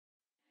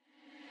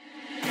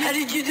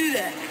you do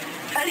that?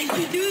 How did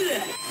you do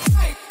that?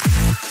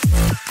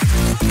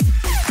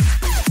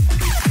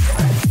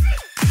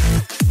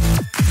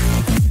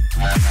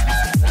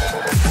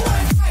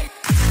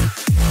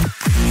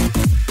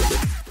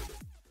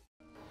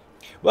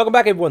 Welcome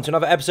back everyone to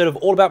another episode of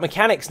All About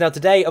Mechanics. Now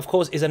today, of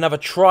course, is another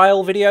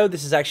trial video.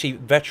 This is actually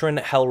Veteran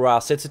Hel Ra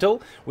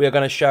Citadel. We are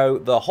going to show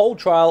the whole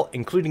trial,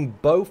 including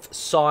both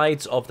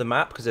sides of the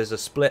map, because there's a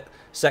split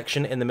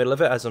section in the middle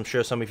of it, as I'm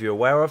sure some of you are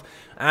aware of.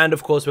 And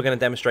of course, we're going to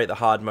demonstrate the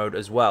hard mode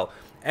as well.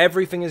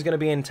 Everything is going to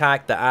be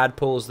intact, the ad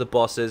pools, the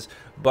bosses,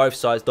 both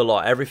sides, the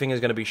lot. Everything is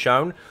going to be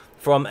shown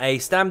from a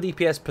stam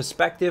DPS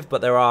perspective,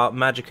 but there are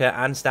Magicka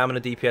and Stamina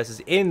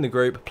DPSs in the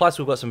group. Plus,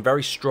 we've got some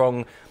very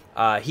strong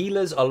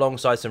healers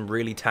alongside some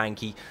really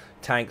tanky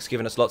tanks,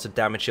 giving us lots of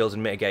damage shields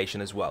and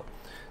mitigation as well.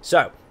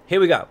 So here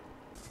we go.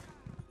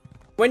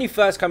 When you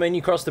first come in,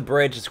 you cross the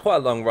bridge. It's quite a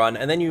long run,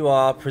 and then you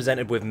are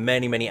presented with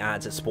many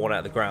ads that spawn out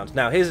of the ground.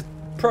 Now here's a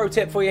pro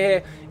tip for you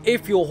here.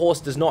 If your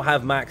horse does not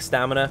have max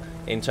stamina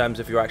in terms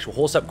of your actual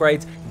horse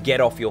upgrades, get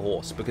off your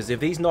horse, because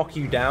if these knock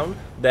you down,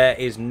 there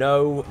is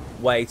no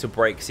way to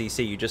break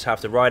CC. You just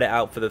have to ride it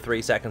out for the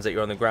 3 seconds that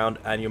you're on the ground,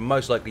 and you'll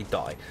most likely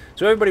die.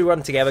 So everybody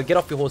run together, get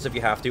off your horse if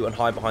you have to, and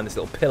hide behind this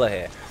little pillar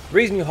here. The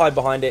reason you hide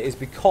behind it is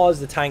because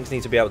the tanks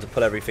need to be able to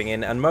pull everything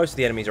in, and most of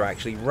the enemies are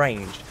actually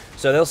ranged.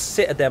 So they'll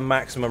sit at their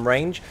maximum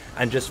range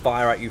and just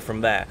fire at you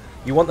from there.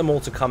 You want them all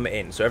to come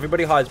in. So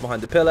everybody hides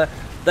behind the pillar,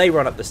 they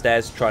run up the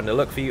stairs trying to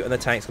look for you, and the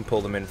tanks can pull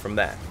them in from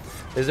there.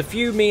 There's a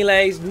few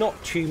melees,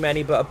 not too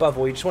many, but above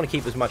all, you just want to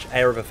keep as much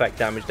area of effect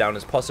damage down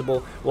as possible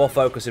while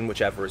focusing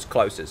whichever is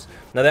closest.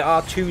 Now, there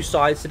are two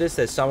sides to this.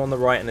 There's some on the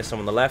right and there's some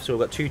on the left, so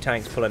we've got two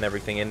tanks pulling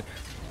everything in.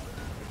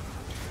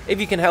 If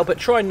you can help it,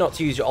 try not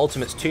to use your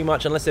ultimates too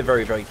much unless they're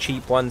very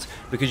cheap ones,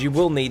 because you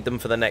will need them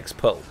for the next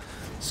pull.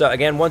 So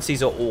again, once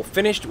these are all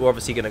finished, we're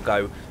obviously going to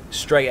go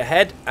straight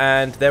ahead,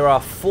 and there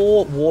are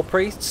 4 War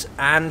Priests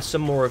and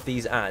some more of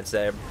these ads.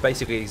 They're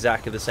basically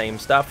exactly the same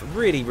stuff,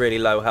 really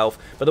low health,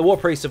 but the War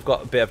Priests have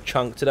got a bit of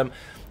chunk to them.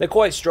 They're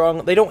quite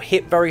strong, they don't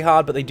hit very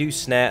hard, but they do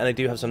snare, and they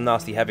do have some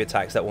nasty heavy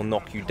attacks that will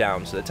knock you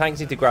down, so the tanks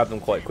need to grab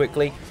them quite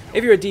quickly.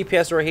 If you're a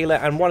DPS or a healer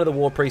and one of the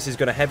War Priests is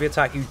going to heavy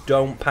attack you,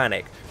 don't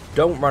panic.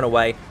 Don't run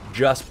away,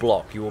 just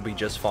block, you will be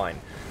just fine.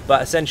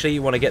 But essentially,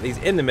 you want to get these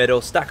in the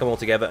middle, stack them all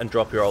together, and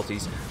drop your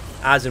ultis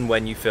as and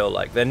when you feel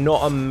like. They're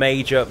not a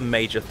major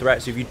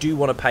threat, so if you do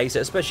want to pace it,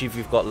 especially if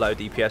you've got low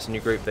DPS in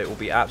your group, they will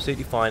be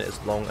absolutely fine as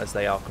long as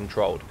they are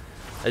controlled.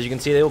 As you can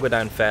see, they all go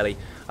down fairly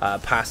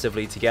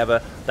passively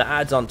together. The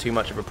ads aren't too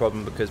much of a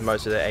problem because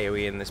most of the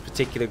AoE in this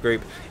particular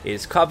group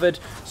is covered,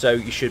 so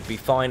you should be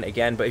fine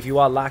again. But if you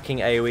are lacking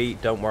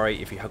AoE, don't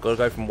worry. If you've got to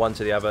go from one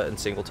to the other and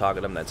single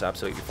target them, that's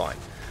absolutely fine.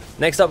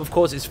 Next up, of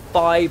course, is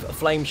 5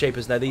 Flame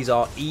Shapers. Now, these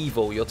are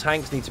evil. Your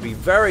tanks need to be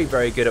very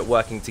good at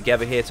working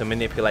together here to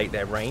manipulate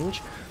their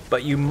range.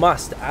 But you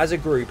must, as a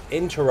group,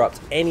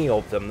 interrupt any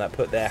of them that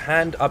put their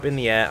hand up in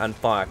the air and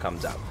fire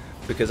comes out.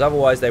 Because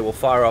otherwise, they will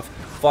fire off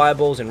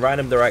fireballs in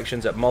random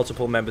directions at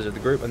multiple members of the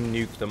group and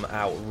nuke them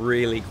out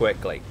really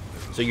quickly.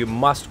 So you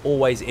must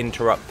always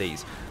interrupt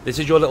these. This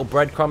is your little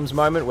breadcrumbs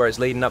moment where it's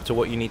leading up to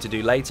what you need to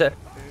do later.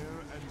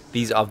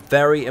 These are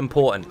very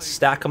important.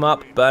 Stack them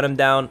up, burn them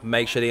down,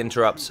 make sure the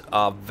interrupts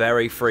are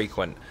very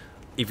frequent.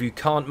 If you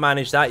can't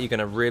manage that, you're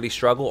going to really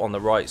struggle on the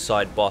right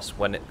side boss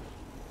when it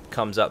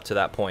comes up to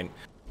that point.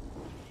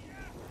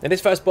 Now,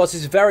 this first boss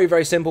is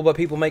very simple, but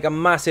people make a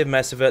massive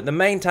mess of it. The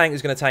main tank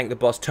is going to tank the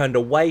boss turned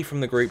away from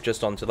the group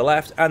just onto the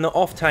left, and the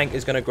off tank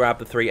is going to grab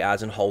the 3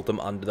 ads and hold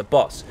them under the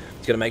boss.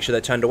 It's going to make sure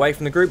they're turned away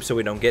from the group so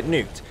we don't get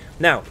nuked.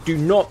 Now, do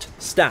not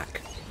stack.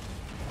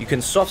 You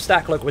can soft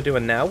stack like we're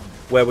doing now,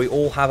 where we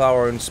all have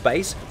our own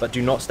space, but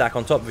do not stack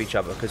on top of each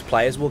other, because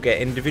players will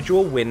get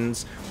individual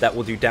wins that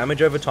will do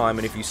damage over time,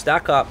 and if you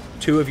stack up,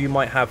 2 of you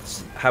might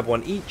have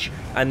one each,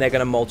 and they're going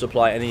to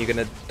multiply, and then you're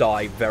going to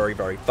die very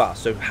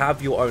fast. So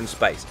have your own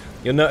space.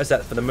 You'll notice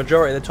that for the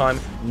majority of the time,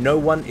 no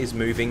one is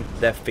moving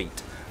their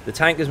feet. The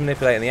tank is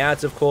manipulating the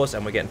ads, of course,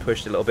 and we're getting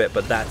pushed a little bit,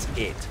 but that's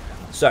it.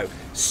 So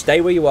stay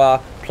where you are,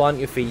 plant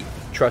your feet,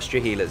 trust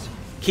your healers.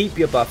 Keep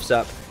your buffs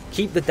up.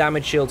 Keep the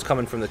damage shields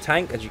coming from the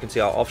tank. As you can see,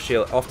 our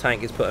off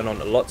tank is putting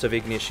on lots of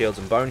igneous shields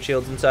and bone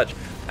shields and such.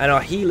 And our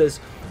healers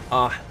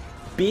are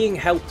being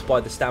helped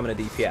by the stamina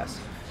DPS.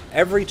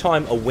 Every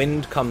time a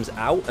wind comes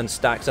out and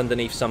stacks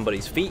underneath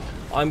somebody's feet,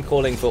 I'm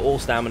calling for all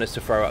staminas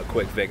to throw out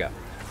quick vigor.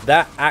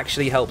 That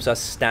actually helps us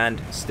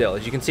stand still.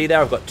 As you can see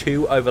there, I've got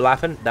 2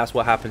 overlapping. That's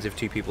what happens if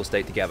 2 people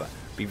stay together.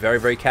 Be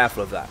very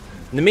careful of that.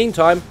 In the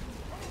meantime,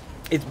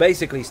 it's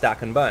basically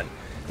stack and burn.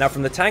 Now,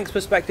 from the tank's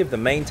perspective, the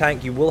main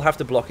tank, you will have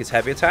to block his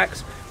heavy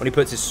attacks. When he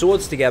puts his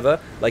swords together,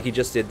 like he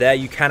just did there,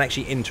 you can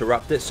actually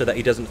interrupt it so that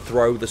he doesn't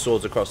throw the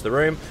swords across the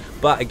room.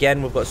 But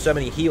again, we've got so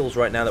many heals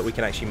right now that we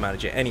can actually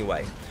manage it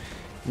anyway.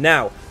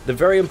 Now, the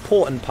very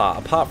important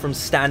part, apart from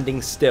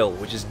standing still,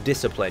 which is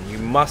discipline, you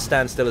must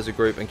stand still as a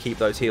group and keep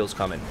those heals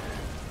coming.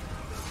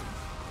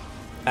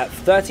 At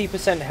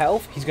 30%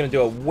 health, he's going to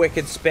do a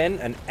wicked spin,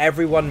 and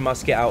everyone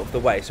must get out of the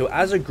way. So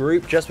as a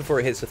group, just before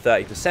it hits the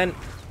 30%,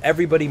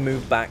 everybody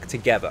move back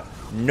together.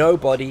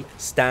 Nobody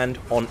stand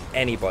on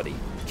anybody.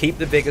 Keep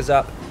the vigors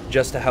up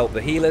just to help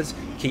the healers,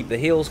 keep the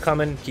heals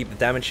coming, keep the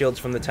damage shields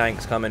from the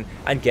tanks coming,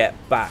 and get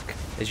back.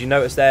 As you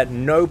notice there,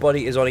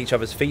 nobody is on each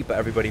other's feet, but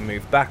everybody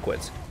moved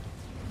backwards.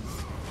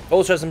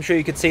 Also, as I'm sure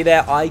you could see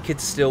there, I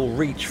could still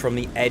reach from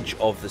the edge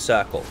of the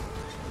circle.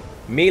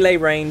 Melee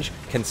range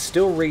can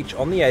still reach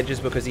on the edges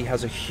because he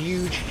has a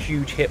huge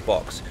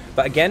hitbox.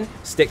 But again,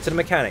 stick to the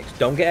mechanics.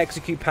 Don't get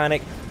execute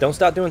panic. Don't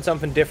start doing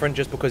something different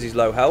just because he's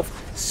low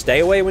health.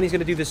 Stay away when he's going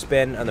to do the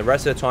spin, and the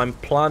rest of the time,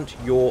 plant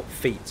your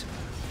feet.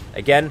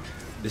 Again,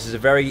 this is a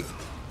very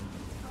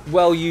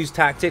well-used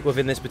tactic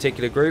within this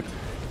particular group.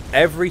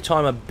 Every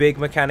time a big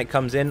mechanic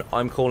comes in,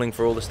 I'm calling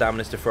for all the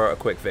staminas to throw out a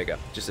quick vigor.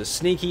 Just a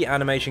sneaky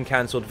animation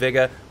cancelled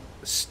vigor.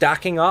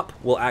 Stacking up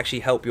will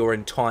actually help your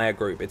entire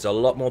group. It's a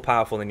lot more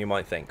powerful than you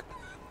might think.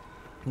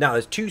 Now,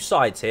 there's two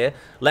sides here,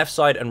 left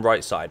side and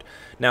right side.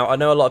 Now, I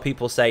know a lot of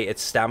people say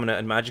it's stamina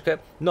and magicka.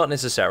 Not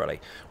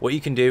necessarily. What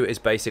you can do is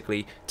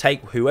basically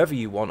take whoever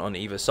you want on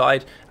either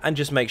side and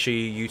just make sure you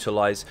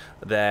utilize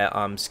their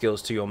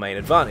skills to your main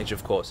advantage,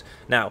 of course.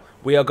 Now,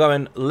 we are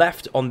going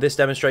left on this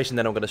demonstration,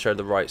 then I'm going to show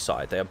the right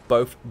side. They are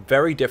both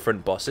very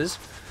different bosses.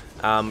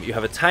 You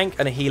have a tank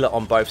and a healer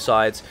on both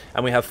sides,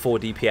 and we have 4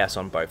 DPS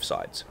on both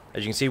sides.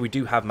 As you can see, we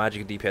do have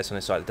magic DPS on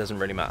this side. It doesn't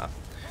really matter.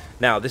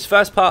 Now, this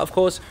first part, of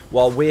course,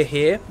 while we're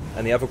here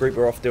and the other group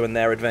are off doing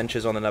their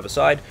adventures on another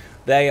side,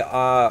 they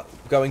are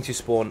going to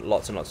spawn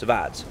lots and lots of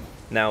ads.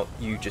 Now,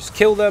 you just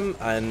kill them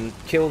and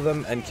kill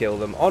them and kill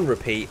them on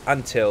repeat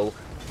until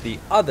the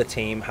other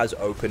team has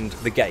opened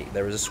the gate.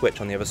 There is a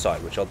switch on the other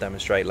side, which I'll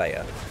demonstrate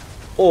later.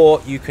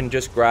 Or you can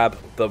just grab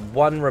the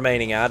one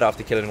remaining ad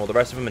after killing all the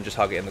rest of them and just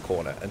hug it in the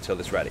corner until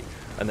it's ready.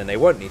 And then they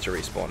won't need to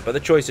respawn, but the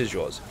choice is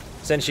yours.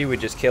 Essentially, we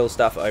just kill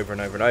stuff over and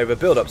over and over,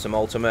 build up some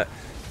ultimate,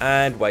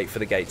 and wait for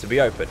the gate to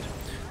be opened.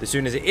 As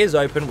soon as it is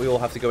open, we all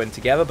have to go in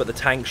together, but the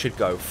tank should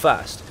go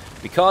first.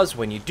 Because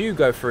when you do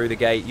go through the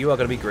gate, you are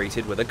going to be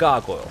greeted with a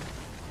gargoyle.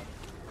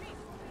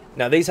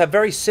 Now, these have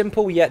very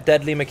simple yet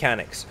deadly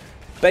mechanics.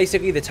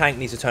 Basically, the tank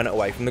needs to turn it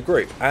away from the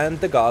group, and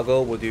the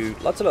gargoyle will do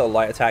lots of little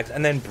light attacks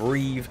and then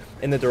breathe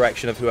in the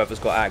direction of whoever's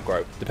got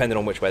aggro, depending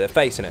on which way they're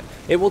facing it.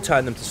 It will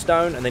turn them to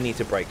stone, and they need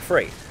to break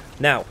free.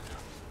 Now,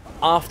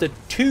 after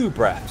 2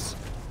 breaths,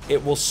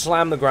 it will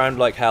slam the ground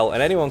like hell,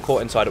 and anyone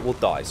caught inside it will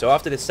die. So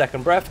after this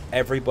second breath,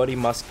 everybody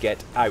must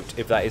get out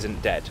if that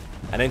isn't dead.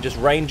 And then just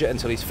range it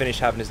until he's finished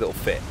having his little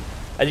fit.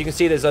 As you can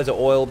see, there's loads of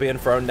oil being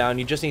thrown down.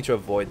 You just need to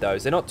avoid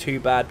those. They're not too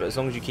bad, but as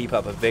long as you keep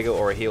up a vigor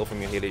or a heal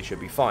from your healer, you should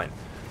be fine.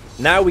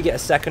 Now we get a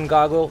second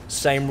gargoyle,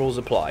 same rules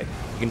apply.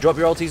 You can drop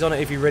your ultis on it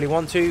if you really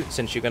want to,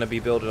 since you're going to be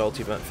building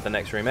ultimate for the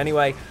next room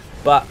anyway.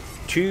 But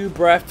 2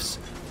 breaths,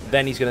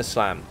 then he's going to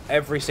slam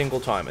every single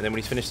time. And then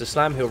when he's finished the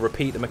slam, he'll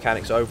repeat the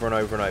mechanics over and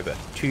over and over.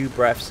 2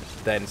 breaths,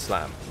 then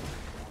slam.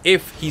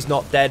 If he's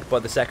not dead by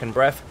the second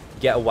breath,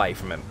 get away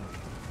from him.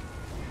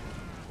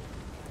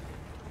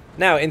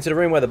 Now, into the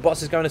room where the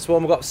boss is going to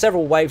spawn. We've got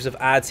several waves of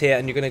ads here,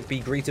 and you're going to be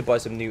greeted by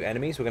some new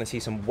enemies. We're going to see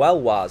some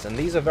Welwars, and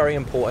these are very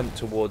important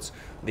towards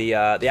the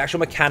actual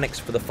mechanics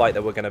for the fight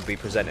that we're going to be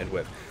presented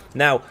with.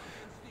 Now,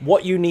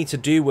 what you need to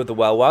do with the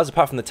Welwars,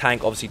 apart from the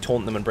tank obviously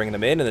taunt them and bringing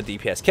them in, and the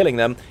DPS killing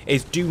them,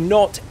 is do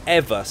not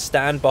ever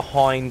stand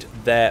behind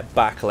their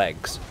back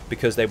legs,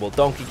 because they will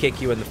donkey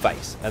kick you in the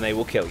face, and they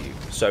will kill you.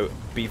 So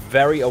be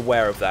very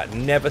aware of that.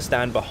 Never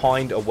stand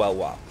behind a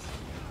Welwar.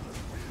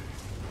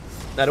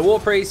 Now, the War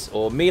Priests,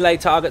 or melee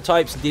target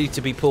types, need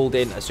to be pulled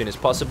in as soon as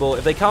possible.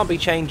 If they can't be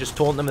chained, just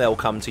taunt them, they'll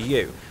come to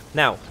you.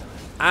 Now,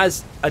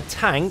 as a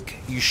tank,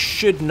 you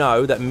should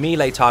know that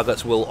melee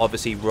targets will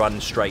obviously run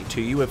straight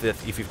to you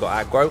if you've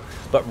got aggro,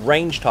 but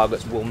ranged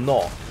targets will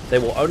not. They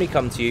will only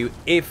come to you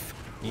if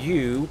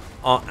you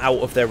are out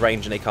of their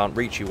range and they can't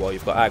reach you while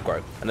you've got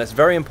aggro. And that's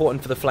very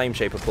important for the Flame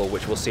Shaper pull,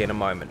 which we'll see in a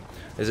moment.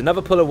 There's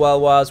another pull of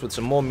Welwars with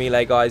some more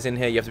melee guys in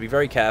here. You have to be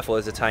very careful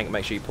as a tank.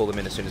 Make sure you pull them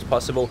in as soon as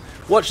possible.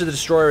 Watch the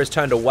Destroyer is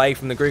turned away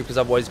from the group, because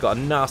otherwise he's got a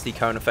nasty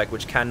cone effect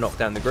which can knock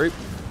down the group.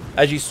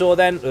 As you saw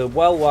then, the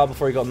Welwar,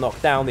 before he got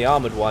knocked down, the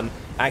armored one,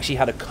 actually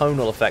had a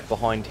conal effect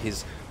behind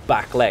his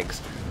back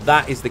legs.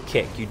 That is the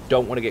kick. You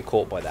don't want to get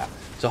caught by that.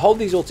 So hold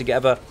these all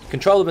together,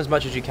 control them as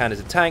much as you can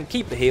as a tank,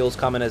 keep the heals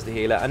coming as the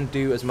healer, and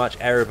do as much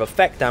area of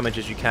effect damage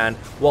as you can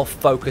while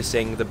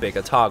focusing the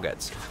bigger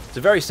targets. It's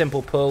a very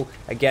simple pull.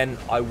 Again,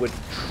 I would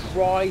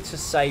try to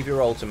save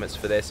your ultimates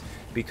for this,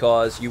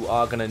 because you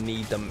are going to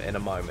need them in a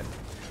moment.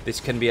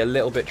 This can be a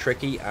little bit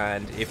tricky,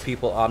 and if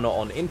people are not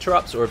on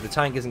interrupts, or if the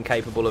tank isn't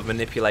capable of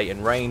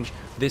manipulating range,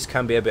 this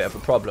can be a bit of a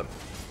problem.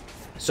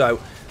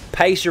 So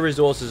pace your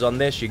resources on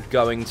this. You're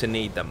going to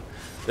need them.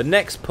 The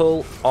next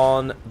pull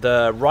on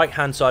the right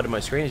hand side of my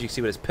screen, as you can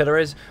see where this pillar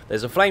is,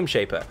 there's a Flame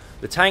Shaper.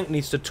 The tank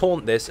needs to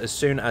taunt this as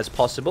soon as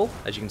possible,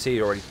 as you can see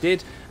he already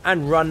did,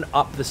 and run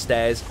up the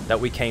stairs that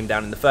we came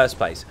down in the first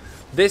place.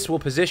 This will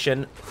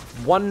position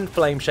one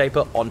Flame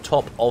Shaper on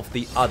top of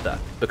the other,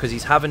 because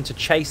he's having to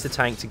chase the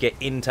tank to get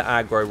into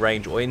aggro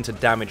range or into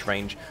damage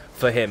range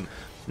for him.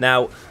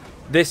 Now,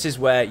 this is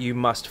where you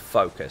must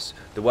focus.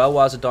 The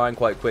Welwars are dying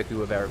quite quickly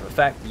with area of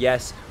effect,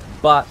 yes,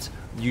 but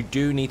you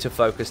do need to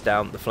focus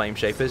down the Flame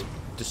Shapers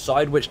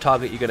decide which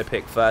target you're going to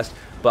pick first,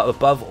 but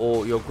above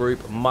all, your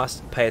group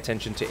must pay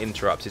attention to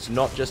interrupts. It's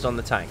not just on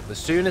the tank. As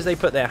soon as they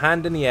put their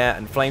hand in the air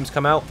and flames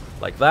come out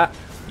like that,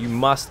 you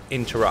must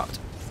interrupt.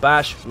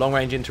 Bash, long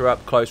range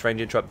interrupt, close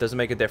range interrupt, doesn't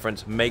make a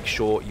difference. Make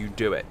sure you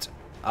do it.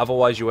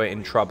 Otherwise, you are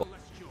in trouble.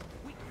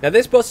 Now,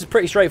 this boss is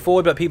pretty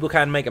straightforward, but people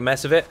can make a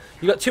mess of it.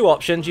 You've got two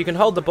options. You can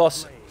hold the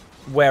boss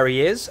where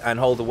he is and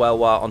hold the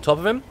Welwa on top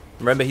of him.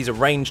 Remember, he's a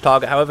ranged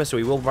target, however, so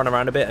he will run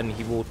around a bit and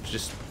he will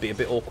just be a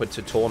bit awkward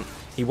to taunt.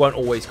 He won't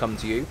always come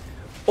to you.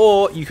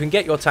 Or you can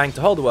get your tank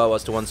to hold the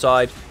Welwas to one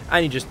side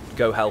and you just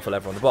go hell for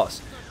leather on the boss.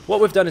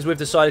 What we've done is we've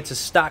decided to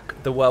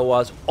stack the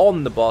Welwas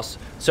on the boss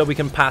so we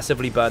can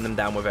passively burn them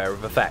down with Area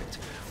of Effect.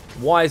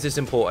 Why is this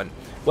important?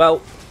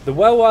 Well, the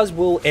Welwas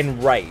will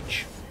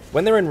enrage.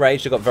 When they're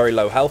enraged, they've got very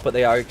low health, but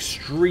they are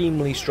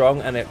extremely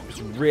strong and it's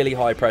really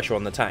high pressure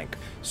on the tank.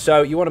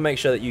 So you want to make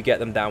sure that you get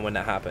them down when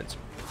that happens.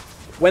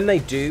 When they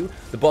do,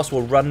 the boss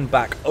will run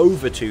back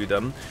over to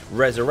them,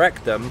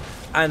 resurrect them,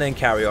 and then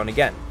carry on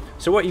again.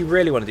 So what you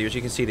really want to do is,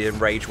 you can see the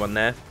enraged one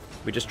there.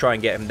 We just try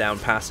and get him down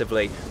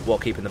passively while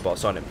keeping the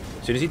boss on him.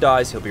 As soon as he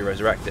dies, he'll be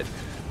resurrected.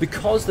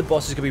 Because the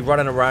boss is going to be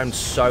running around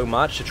so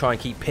much to try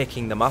and keep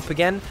picking them up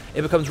again,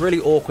 it becomes really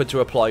awkward to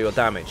apply your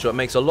damage. So it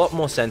makes a lot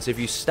more sense if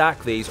you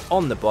stack these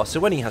on the boss, so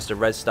when he has to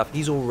res stuff,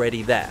 he's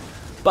already there.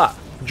 But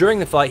during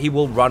the fight, he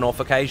will run off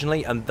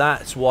occasionally, and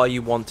that's why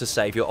you want to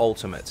save your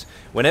ultimates.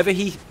 Whenever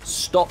he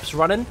stops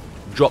running,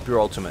 drop your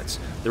ultimates.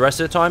 The rest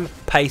of the time,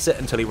 pace it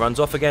until he runs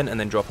off again, and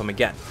then drop them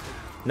again.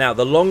 Now,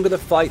 the longer the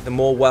fight, the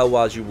more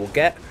Welwas you will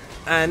get,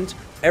 and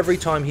every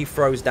time he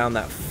throws down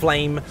that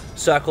flame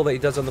circle that he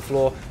does on the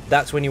floor,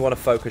 that's when you want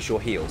to focus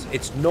your heals.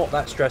 It's not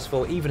that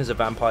stressful. Even as a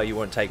vampire, you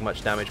won't take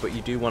much damage, but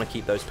you do want to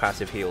keep those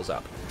passive heals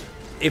up.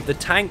 If the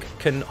tank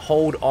can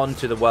hold on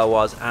to the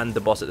Welwas and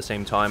the boss at the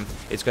same time,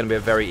 it's going to be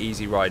a very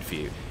easy ride for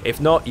you. If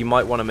not, you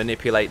might want to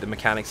manipulate the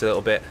mechanics a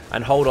little bit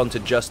and hold on to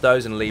just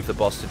those and leave the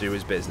boss to do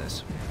his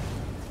business.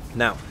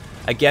 Now,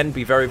 again,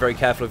 be very, very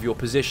careful of your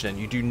positioning.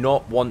 You do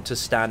not want to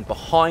stand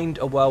behind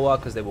a Welwa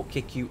because they will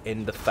kick you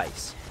in the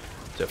face.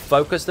 So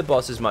focus the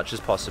boss as much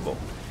as possible.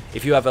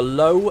 If you have a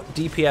low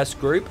DPS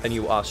group and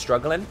you are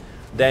struggling,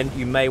 then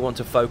you may want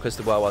to focus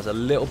the Welwas a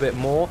little bit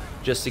more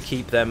just to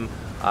keep them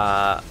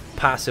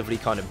passively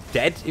kind of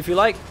dead, if you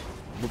like,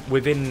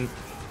 within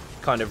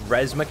kind of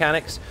res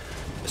mechanics,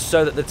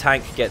 so that the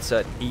tank gets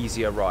an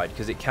easier ride,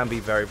 because it can be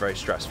very, very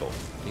stressful.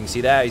 You can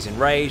see there, he's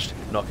enraged,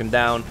 knock him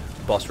down,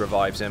 boss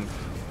revives him.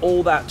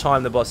 All that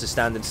time the boss is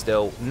standing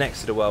still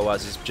next to the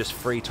Welwas is just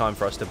free time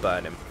for us to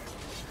burn him.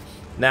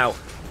 Now,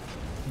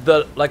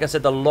 like I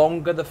said, the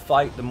longer the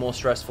fight, the more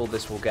stressful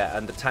this will get,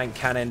 and the tank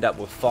can end up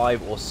with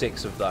 5 or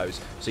 6 of those.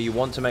 So you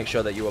want to make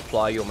sure that you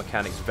apply your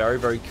mechanics very,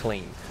 very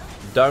clean.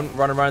 Don't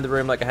run around the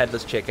room like a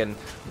headless chicken.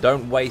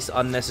 Don't waste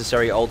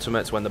unnecessary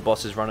ultimates when the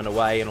boss is running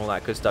away and all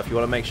that good stuff. You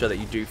want to make sure that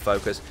you do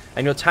focus,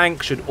 and your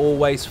tank should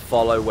always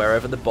follow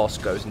wherever the boss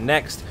goes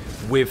next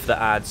with the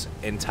adds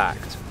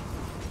intact.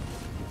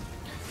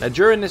 Now,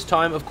 during this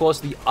time, of course,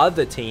 the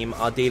other team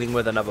are dealing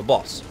with another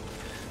boss.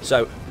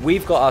 So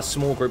we've got our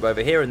small group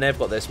over here, and they've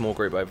got their small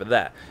group over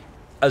there.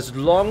 As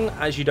long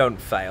as you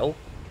don't fail,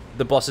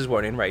 the bosses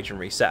won't enrage and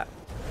reset.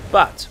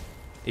 But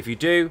if you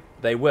do,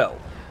 they will.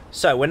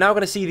 So we're now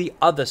going to see the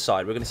other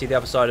side. We're going to see the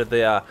other side of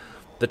the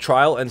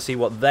trial and see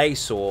what they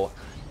saw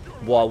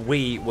while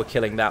we were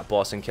killing that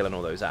boss and killing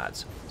all those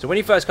adds. So when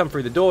you first come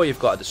through the door, you've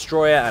got a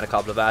destroyer and a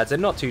couple of adds. They're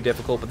not too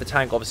difficult, but the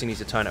tank obviously needs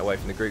to turn it away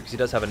from the group because he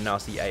does have a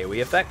nasty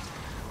AoE effect.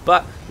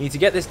 But you need to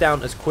get this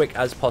down as quick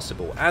as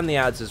possible, and the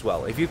adds as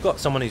well. If you've got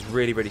someone who's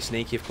really, really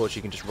sneaky, of course,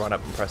 you can just run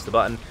up and press the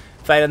button.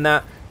 Failing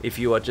that, if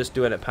you are just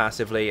doing it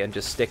passively and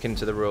just sticking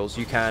to the rules,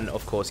 you can,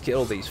 of course,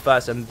 kill these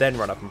first and then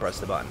run up and press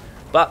the button.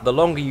 But the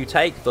longer you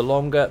take, the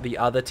longer the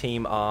other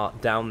team are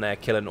down there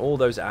killing all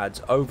those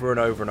adds over and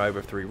over and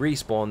over through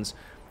respawns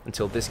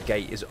until this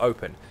gate is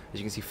open. As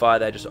you can see, Fire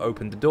there just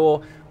opened the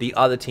door. The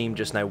other team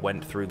just now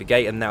went through the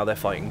gate, and now they're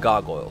fighting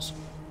gargoyles.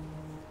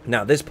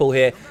 Now, this pull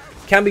here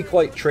can be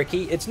quite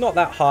tricky. It's not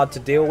that hard to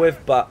deal with,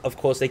 but of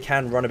course they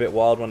can run a bit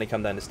wild when they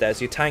come down the stairs.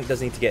 So your tank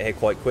does need to get here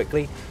quite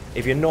quickly.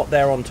 If you're not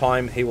there on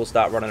time, he will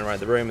start running around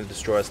the room, and the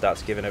destroyer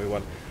starts giving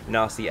everyone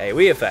nasty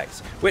AoE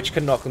effects, which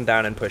can knock them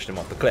down and push them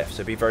off the cliff.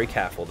 So be very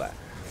careful there.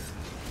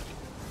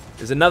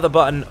 There's another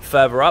button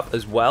further up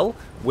as well,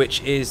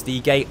 which is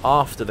the gate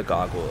after the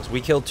gargoyles. We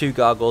killed 2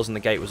 gargoyles and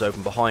the gate was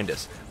open behind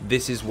us.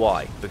 This is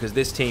why, because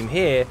this team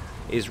here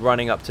is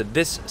running up to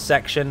this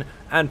section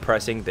and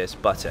pressing this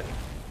button.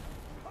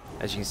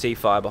 As you can see,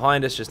 Fire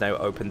behind us just now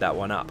opened that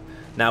one up.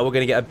 Now we're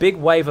going to get a big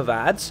wave of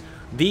adds.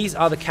 These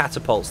are the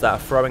catapults that are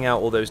throwing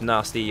out all those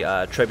nasty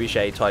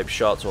trebuchet type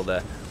shots, or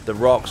the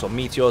rocks or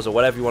meteors or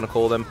whatever you want to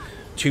call them,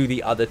 to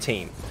the other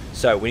team.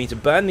 So we need to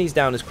burn these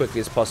down as quickly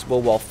as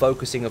possible while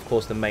focusing, of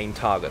course, the main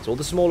targets. All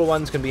the smaller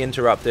ones can be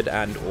interrupted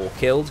and or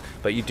killed,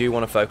 but you do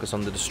want to focus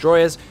on the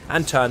destroyers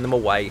and turn them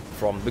away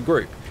from the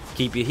group.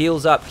 Keep your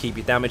heals up, keep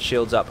your damage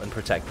shields up, and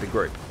protect the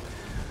group.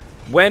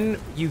 When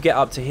you get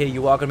up to here,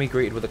 you are going to be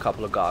greeted with a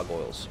couple of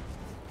gargoyles.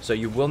 So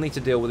you will need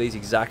to deal with these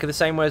exactly the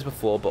same way as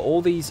before, but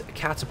all these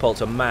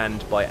catapults are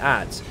manned by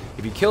adds.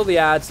 If you kill the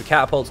adds, the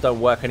catapults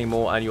don't work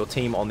anymore, and your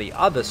team on the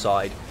other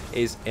side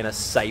is in a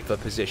safer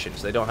position,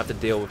 so they don't have to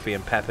deal with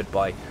being peppered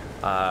by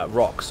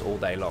rocks all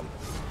day long.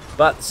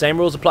 But same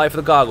rules apply for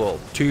the gargoyle.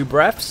 2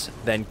 breaths,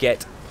 then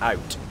get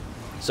out.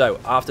 So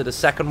after the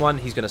second one,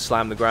 he's going to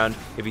slam the ground.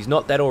 If he's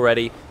not dead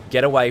already,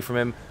 get away from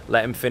him,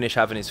 let him finish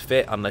having his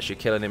fit, unless you're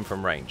killing him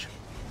from range.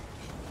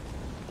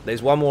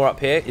 There's one more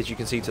up here, as you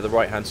can see to the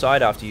right hand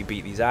side after you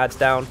beat these adds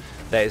down.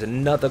 There's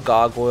another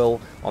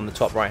gargoyle on the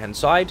top right hand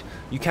side.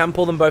 You can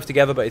pull them both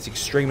together, but it's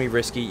extremely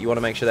risky. You want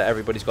to make sure that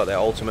everybody's got their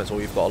ultimates,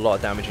 or you've got a lot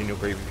of damage in your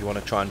group if you want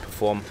to try and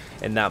perform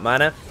in that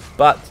manner.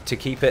 But to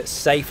keep it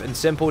safe and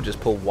simple, just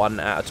pull one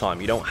at a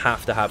time. You don't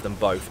have to have them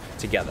both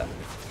together.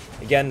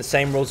 Again, the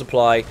same rules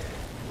apply.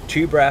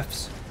 2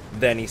 breaths,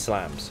 then he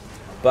slams.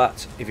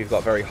 But if you've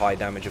got very high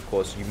damage, of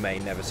course, you may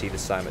never see the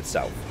slam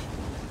itself.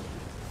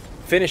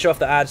 Finish off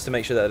the adds to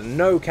make sure that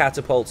no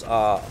catapults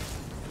are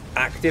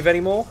active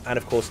anymore, and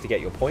of course to get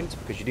your points,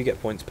 because you do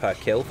get points per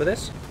kill for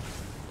this.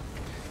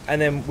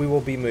 And then we will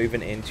be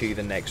moving into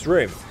the next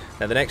room.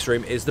 Now the next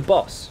room is the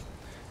boss.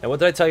 Now what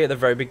did I tell you at the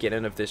very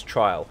beginning of this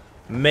trial?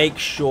 Make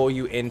sure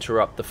you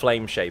interrupt the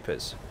flame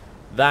shapers.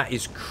 That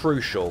is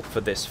crucial for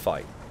this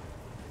fight.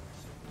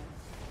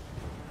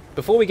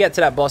 Before we get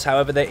to that boss,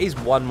 however, there is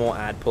one more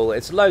ad pull.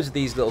 It's loads of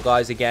these little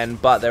guys again,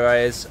 but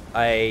there is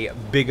a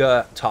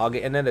bigger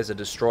target in there. There's a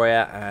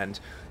destroyer and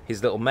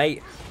his little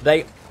mate.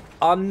 They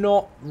are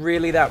not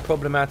really that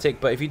problematic,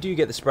 but if you do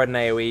get the spread and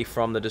AoE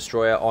from the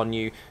destroyer on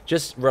you,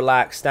 just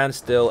relax, stand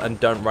still, and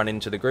don't run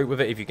into the group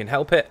with it if you can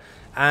help it.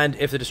 And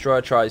if the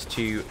destroyer tries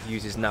to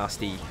use his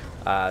nasty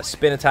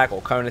spin attack or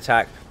cone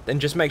attack, then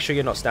just make sure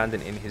you're not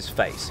standing in his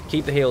face.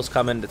 Keep the heals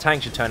coming, the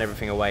tank should turn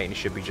everything away, and you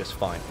should be just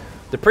fine.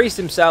 The priest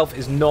himself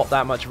is not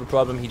that much of a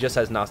problem. He just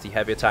has nasty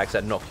heavy attacks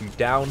that knock you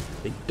down.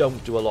 They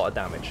don't do a lot of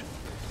damage.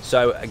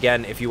 So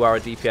again, if you are a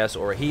DPS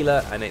or a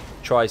healer and it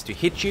tries to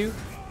hit you,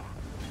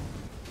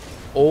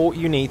 all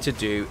you need to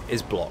do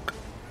is block.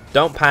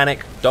 Don't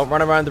panic. Don't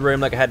run around the room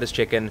like a headless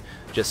chicken.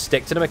 Just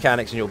stick to the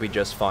mechanics and you'll be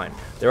just fine.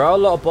 There are a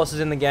lot of bosses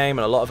in the game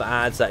and a lot of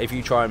adds that if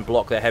you try and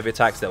block their heavy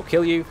attacks, they'll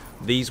kill you.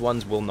 These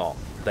ones will not.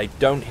 They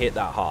don't hit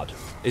that hard.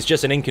 It's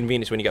just an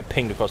inconvenience when you get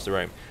pinged across the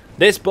room.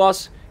 This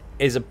boss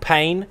is a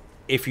pain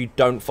if you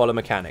don't follow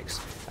mechanics.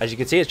 As you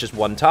can see, it's just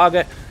one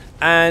target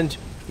and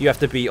you have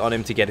to be on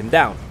him to get him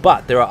down.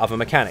 But there are other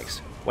mechanics.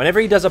 Whenever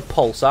he does a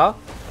pulsar,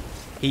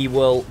 he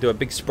will do a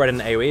big spread in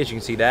AoE, as you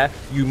can see there.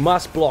 You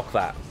must block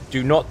that.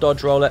 Do not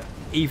dodge roll it.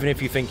 Even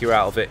if you think you're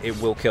out of it, it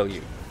will kill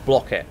you.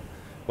 Block it.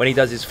 When he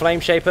does his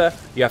flame shaper,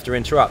 you have to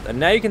interrupt. And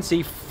now you can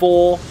see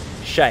 4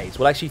 shades.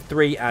 Well, actually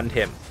 3 and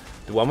him.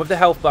 The one with the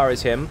health bar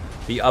is him.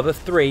 The other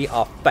 3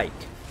 are fake.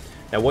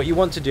 Now what you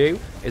want to do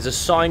is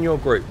assign your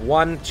group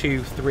 1,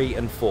 2, 3,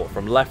 and 4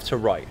 from left to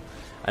right.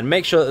 And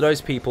make sure that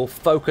those people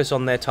focus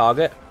on their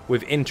target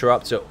with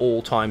interrupts at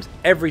all times,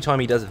 every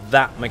time he does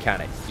that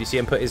mechanic. Do you see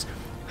him put his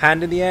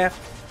hand in the air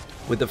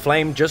with the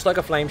flame, just like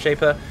a flame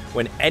shaper?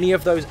 When any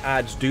of those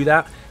adds do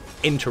that,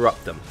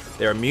 interrupt them.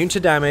 They're immune to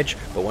damage,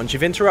 but once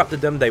you've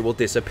interrupted them, they will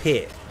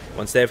disappear.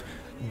 Once they've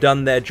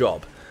done their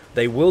job.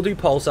 They will do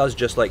pulsars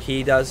just like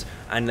he does,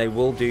 and they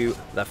will do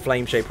the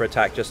flame shaper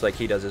attack just like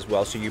he does as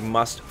well, so you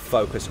must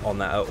focus on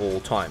that at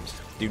all times.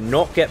 Do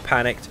not get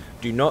panicked.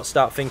 Do not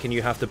start thinking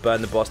you have to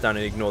burn the boss down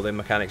and ignore the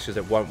mechanics, because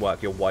it won't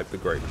work. You'll wipe the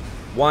group.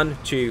 1,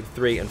 2,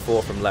 3, and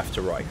 4 from left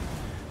to right.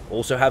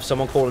 Also have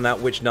someone calling out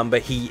which number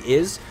he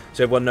is,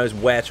 so everyone knows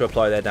where to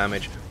apply their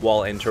damage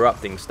while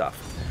interrupting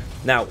stuff.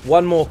 Now,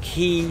 one more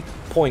key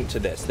point to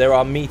this. There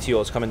are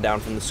meteors coming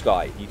down from the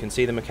sky. You can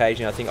see them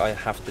occasionally. I think I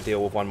have to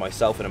deal with one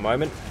myself in a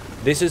moment.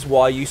 This is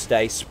why you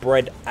stay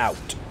spread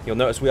out. You'll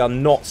notice we are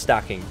not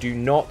stacking. Do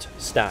not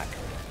stack.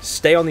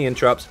 Stay on the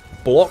interrupts,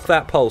 block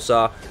that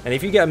pulsar, and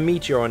if you get a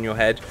meteor on your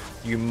head,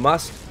 you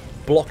must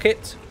block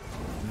it,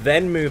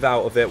 then move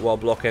out of it while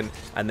blocking,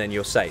 and then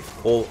you're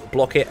safe. Or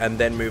block it and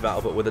then move out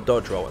of it with a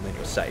dodge roll, and then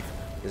you're safe.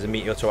 There's a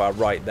meteor to our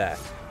right there.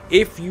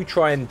 If you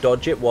try and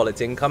dodge it while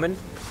it's incoming,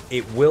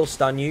 it will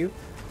stun you.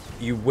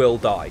 You will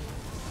die.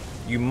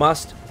 You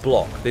must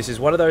block. This is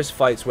one of those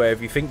fights where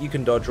if you think you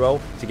can dodge roll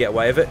to get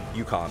away with it,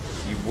 you can't.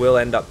 You will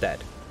end up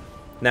dead.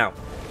 Now,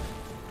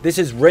 this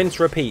is rinse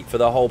repeat for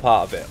the whole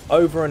part of it.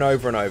 Over and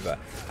over and over.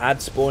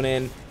 Add spawn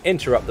in,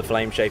 interrupt the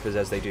flame shapers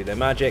as they do their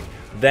magic,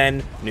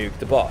 then nuke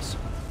the boss.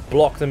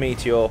 Block the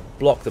meteor,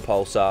 block the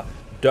pulsar.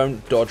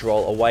 Don't dodge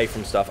roll away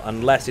from stuff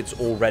unless it's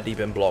already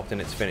been blocked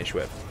and it's finished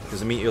with, because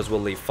the meteors will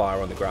leave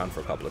fire on the ground for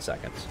a couple of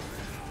seconds.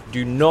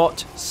 Do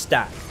not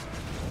stack.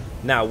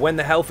 Now, when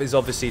the health is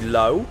obviously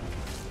low,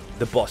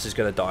 the boss is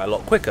going to die a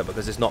lot quicker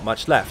because there's not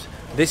much left.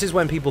 This is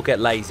when people get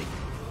lazy.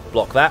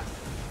 Block that.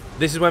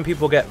 This is when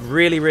people get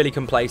really, really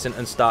complacent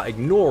and start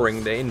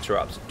ignoring the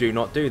interrupts. Do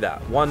not do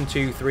that. 1,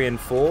 2, 3, and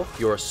 4,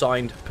 your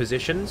assigned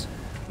positions.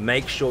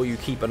 Make sure you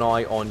keep an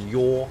eye on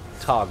your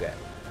target.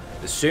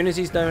 As soon as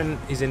he's done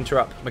his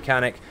interrupt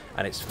mechanic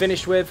and it's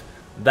finished with,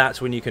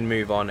 that's when you can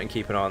move on and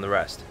keep an eye on the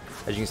rest.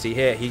 As you can see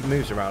here, he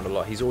moves around a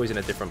lot. He's always in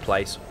a different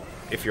place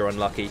if you're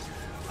unlucky.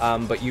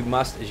 But you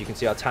must, as you can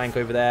see, our tank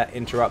over there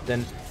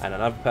interrupting, and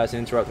another person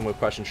interrupting with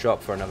crush and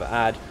shock for another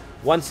ad.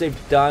 Once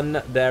they've done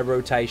their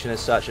rotation as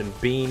such and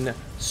been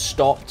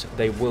stopped,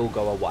 they will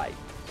go away.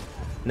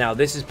 Now,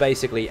 this is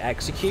basically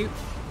execute,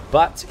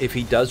 but if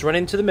he does run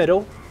into the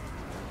middle,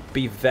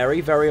 be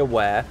very, very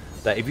aware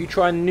that if you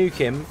try and nuke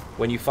him,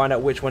 when you find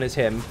out which one is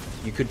him,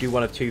 you could do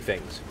one of two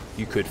things.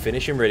 You could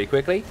finish him really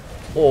quickly,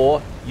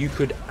 or you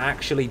could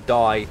actually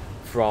die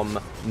from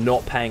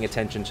not paying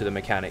attention to the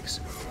mechanics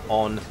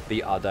on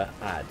the other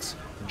ads.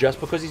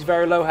 Just because he's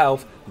very low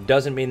health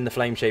doesn't mean the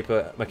Flame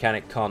Shaper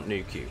mechanic can't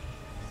nuke you.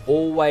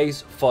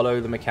 Always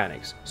follow the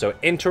mechanics. So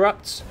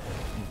interrupts,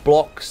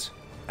 blocks,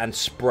 and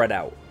spread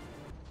out.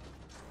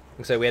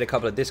 So we had a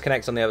couple of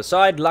disconnects on the other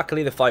side.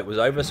 Luckily the fight was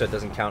over, so it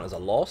doesn't count as a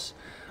loss.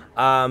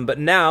 But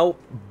now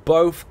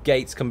both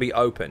gates can be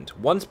opened.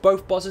 Once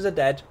both bosses are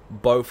dead,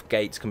 both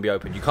gates can be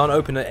opened. You can't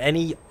open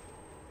any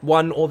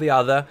one or the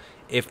other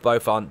if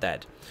both aren't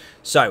dead.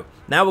 So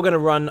now we're going to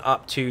run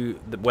up to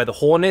where the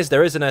horn is.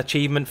 There is an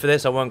achievement for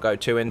this. I won't go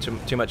too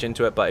much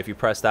into it, but if you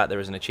press that, there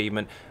is an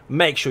achievement.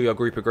 Make sure your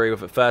group agree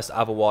with it first,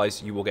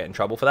 otherwise you will get in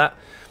trouble for that.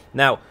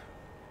 Now,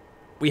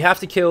 we have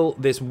to kill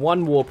this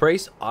one War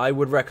Priest. I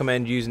would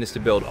recommend using this to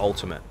build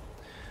ultimate.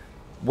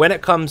 When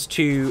it comes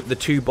to the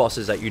two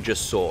bosses that you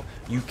just saw,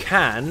 you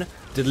can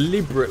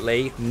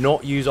deliberately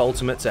not use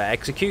ultimate to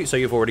execute, so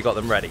you've already got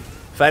them ready.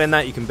 Failing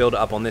that, you can build it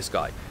up on this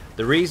guy.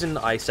 The reason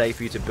I say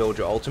for you to build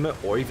your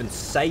ultimate, or even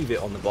save it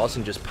on the boss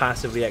and just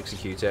passively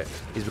execute it,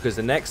 is because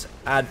the next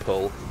ad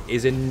pull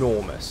is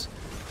enormous.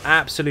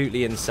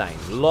 Absolutely insane.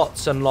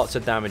 Lots and lots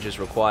of damage is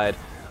required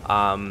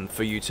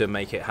for you to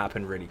make it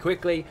happen really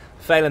quickly.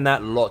 Failing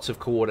that, lots of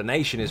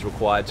coordination is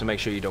required to make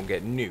sure you don't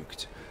get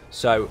nuked.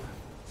 So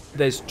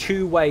there's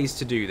two ways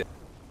to do this.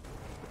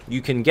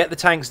 You can get the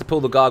tanks to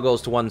pull the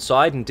gargoyles to one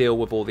side and deal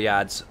with all the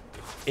ads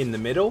in the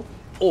middle,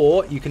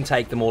 or you can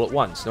take them all at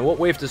once. Now what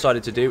we've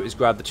decided to do is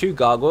grab the two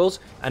gargoyles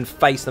and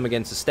face them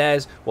against the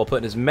stairs while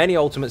putting as many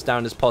ultimates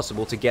down as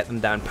possible to get them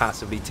down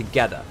passively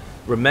together.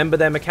 Remember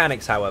their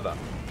mechanics, however.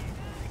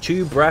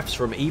 2 breaths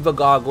from either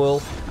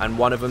gargoyle and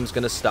one of them's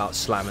going to start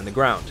slamming the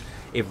ground.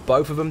 If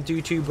both of them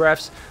do 2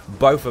 breaths,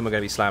 both of them are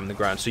going to be slamming the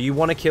ground. So you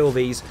want to kill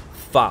these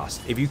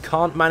fast. If you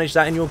can't manage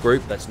that in your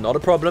group, that's not a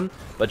problem,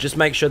 but just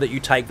make sure that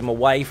you take them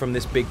away from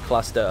this big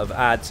cluster of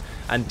ads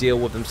and deal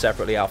with them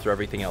separately after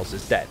everything else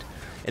is dead.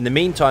 In the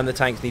meantime, the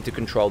tanks need to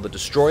control the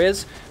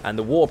destroyers and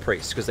the war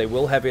priests, because they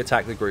will heavy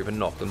attack the group and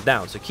knock them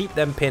down. So keep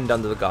them pinned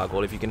under the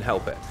gargoyle if you can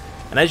help it.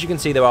 And as you can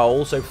see, there are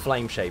also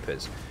flame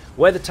shapers.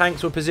 Where the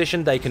tanks were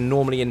positioned, they can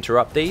normally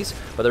interrupt these,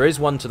 but there is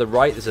one to the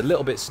right that's a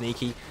little bit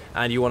sneaky,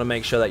 and you want to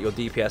make sure that your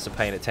DPS are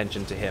paying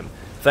attention to him.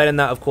 Failing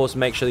that, of course,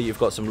 make sure that you've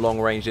got some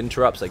long-range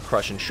interrupts like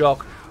Crush and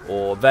Shock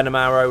or Venom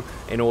Arrow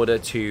in order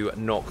to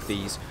knock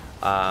these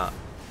out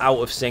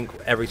of sync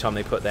every time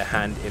they put their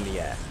hand in the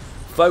air.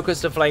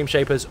 Focus the Flame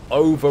Shapers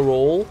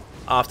overall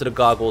after the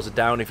gargoyles are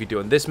down if you're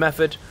doing this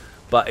method,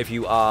 but if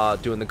you are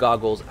doing the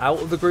gargoyles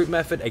out of the group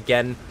method,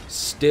 again,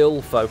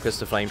 still focus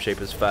the Flame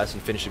Shapers first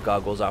and finish the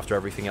gargoyles after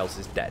everything else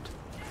is dead.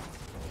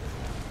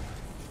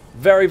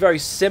 Very, very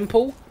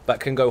simple,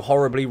 but can go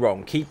horribly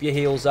wrong. Keep your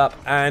heals up,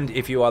 and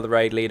if you are the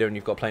raid leader and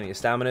you've got plenty of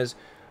staminas,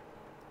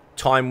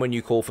 time when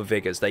you call for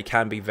vigors. They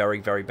can be very,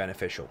 very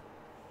beneficial.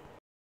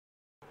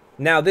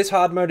 Now, this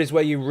hard mode is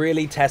where you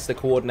really test the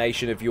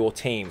coordination of your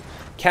team.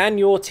 Can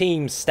your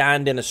team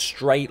stand in a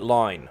straight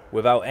line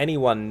without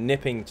anyone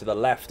nipping to the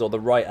left or the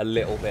right a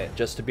little bit,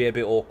 just to be a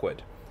bit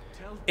awkward?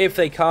 If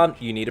they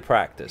can't, you need to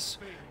practice.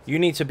 You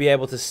need to be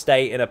able to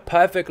stay in a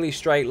perfectly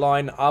straight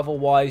line,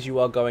 otherwise you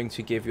are going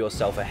to give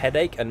yourself a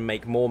headache and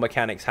make more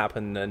mechanics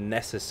happen than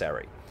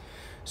necessary.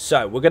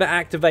 So, we're going to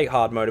activate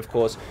hard mode, of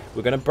course.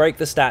 We're going to break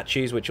the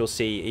statues, which you'll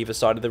see either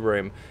side of the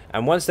room.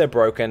 And once they're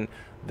broken,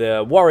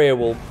 the warrior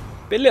will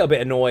be a little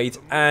bit annoyed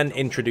and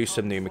introduce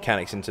some new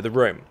mechanics into the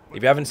room.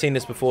 If you haven't seen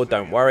this before,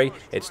 don't worry.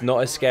 It's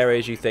not as scary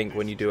as you think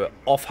when you do it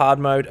off hard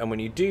mode. And when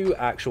you do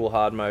actual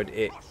hard mode,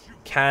 it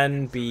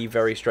can be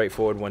very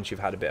straightforward once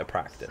you've had a bit of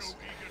practice.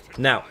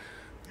 Now,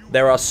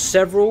 there are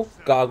several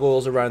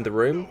gargoyles around the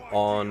room,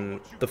 on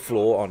the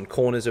floor, on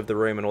corners of the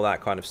room and all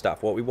that kind of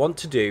stuff. What we want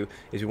to do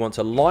is we want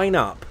to line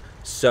up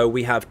so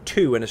we have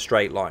 2 in a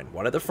straight line.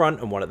 One at the front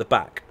and one at the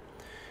back.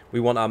 We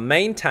want our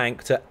main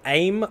tank to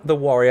aim the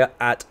warrior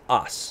at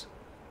us.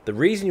 The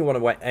reason you want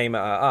to aim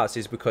at us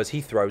is because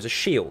he throws a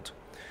shield.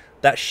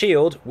 That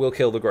shield will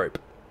kill the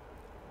group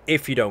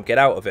if you don't get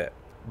out of it,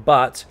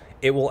 but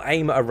it will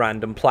aim at a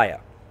random player.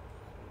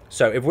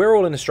 So if we're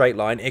all in a straight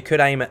line, it could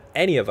aim at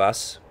any of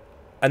us,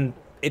 and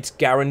it's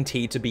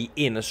guaranteed to be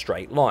in a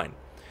straight line.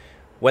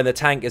 When the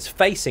tank is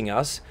facing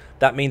us,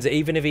 that means that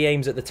even if he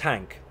aims at the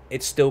tank,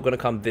 it's still going to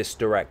come this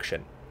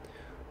direction.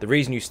 The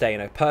reason you stay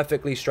in a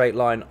perfectly straight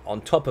line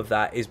on top of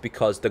that is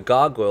because the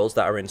gargoyles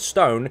that are in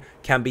stone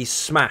can be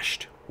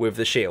smashed with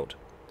the shield.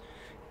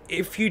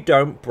 If you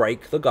don't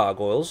break the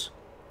gargoyles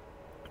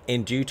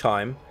in due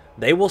time,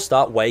 they will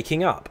start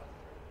waking up.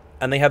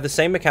 And they have the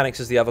same mechanics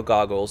as the other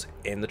gargoyles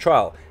in the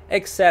trial,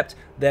 except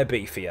they're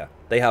beefier.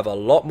 they have a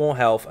lot more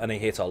health and they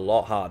hit a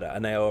lot harder,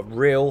 and they are a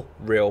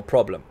real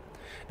problem.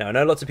 Now, I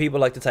know lots of people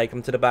like to take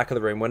them to the back of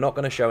the room. We're not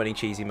going to show any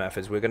cheesy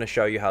methods. We're going to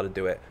show you how to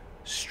do it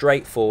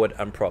straightforward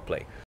and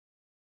properly.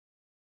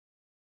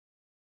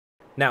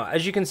 Now,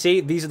 as you can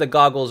see, these are the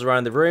gargoyles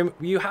around the room.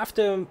 You have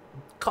to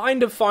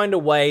kind of find a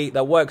way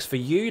that works for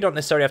you. You don't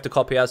necessarily have to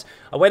copy us.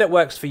 A way that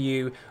works for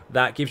you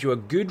that gives you a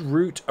good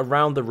route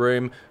around the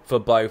room for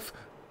both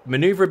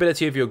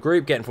maneuverability of your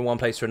group, getting from one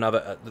place to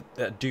another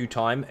at due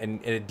time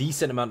and in a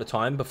decent amount of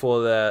time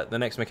before the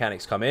next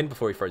mechanics come in,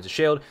 before he throws a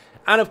shield.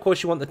 And of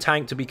course, you want the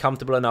tank to be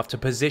comfortable enough to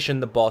position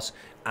the boss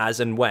as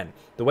and when.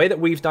 The way that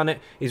we've done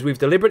it is we've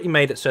deliberately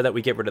made it so that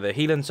we get rid of the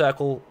healing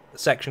circle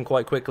section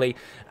quite quickly,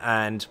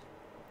 and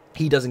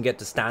he doesn't get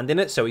to stand in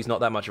it, so he's not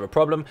that much of a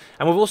problem.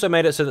 And we've also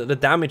made it so that the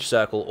damage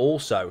circle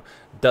also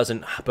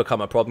doesn't become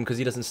a problem because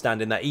he doesn't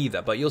stand in that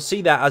either. But you'll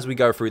see that as we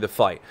go through the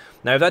fight.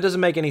 Now, if that doesn't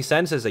make any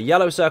sense, there's a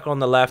yellow circle on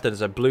the left and there's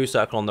a blue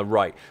circle on the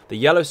right. The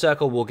yellow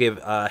circle will give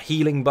a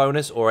healing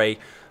bonus or a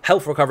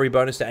health recovery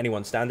bonus to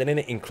anyone standing in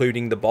it,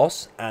 including the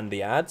boss and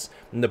the ads.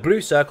 And the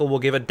blue circle will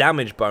give a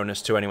damage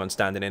bonus to anyone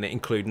standing in it,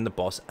 including the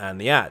boss and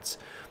the ads.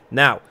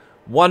 Now,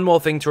 one more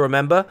thing to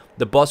remember,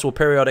 the boss will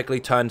periodically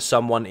turn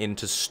someone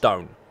into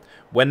stone.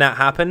 When that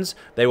happens,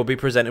 they will be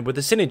presented with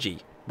a synergy,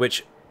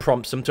 which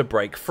prompts them to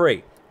break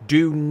free.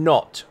 Do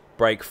not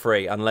break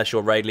free unless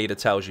your raid leader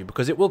tells you,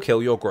 because it will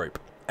kill your group.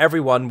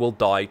 Everyone will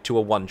die to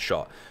a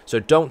one-shot. So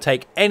don't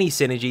take any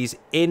synergies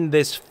in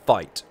this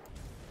fight.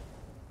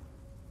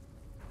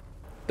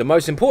 The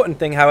most important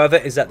thing, however,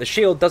 is that the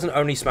shield doesn't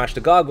only smash the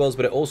gargoyles,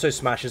 but it also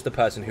smashes the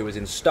person who is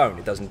in stone.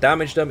 It doesn't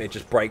damage them, it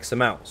just breaks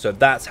them out. So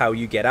that's how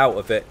you get out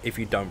of it if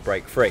you don't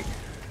break free.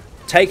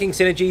 Taking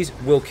synergies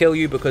will kill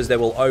you because they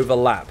will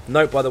overlap.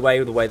 Note, by the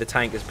way the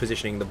tank is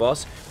positioning the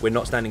boss, we're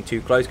not standing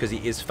too close because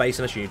he is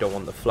facing us and you don't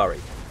want the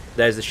flurry.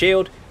 There's the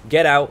shield,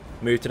 get out,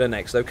 move to the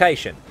next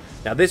location.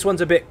 Now, this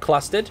one's a bit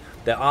clustered.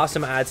 There are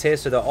some ads here,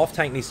 so the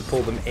off-tank needs to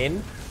pull them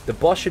in. The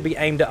boss should be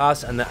aimed at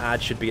us and the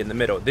ad should be in the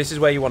middle. This is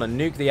where you want to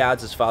nuke the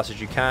ads as fast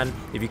as you can.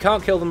 If you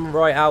can't kill them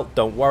right out,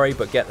 don't worry,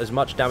 but get as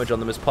much damage on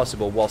them as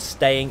possible while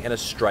staying in a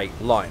straight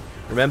line.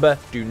 Remember,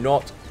 do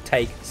not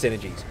take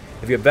synergies.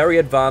 If you're very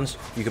advanced,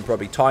 you can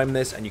probably time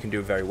this and you can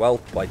do very well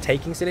by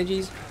taking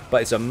synergies,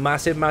 but it's a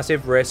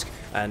massive risk,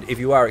 and if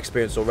you are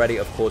experienced already,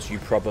 of course, you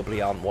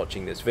probably aren't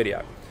watching this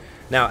video.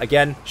 Now,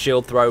 again,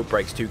 shield throw,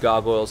 breaks 2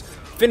 gargoyles.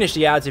 Finish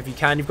the ads if you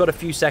can. You've got a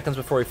few seconds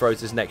before he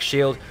throws his next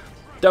shield.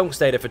 Don't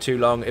stay there for too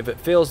long. If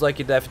it feels like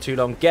you're there for too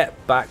long,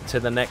 get back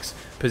to the next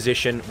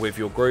position with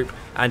your group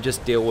and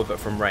just deal with it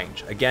from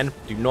range. Again,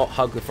 do not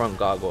hug the front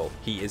gargoyle.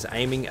 He is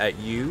aiming at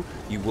you.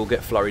 You will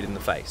get flurried in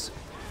the face.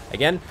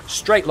 Again,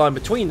 straight line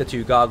between the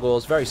 2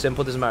 gargoyles. Very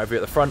simple. Doesn't matter if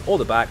you're at the front or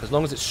the back. As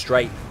long as it's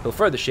straight, he'll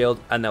throw the shield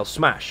and they'll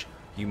smash.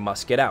 You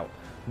must get out.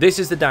 This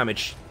is the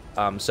damage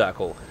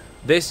circle.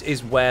 This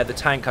is where the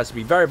tank has to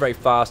be very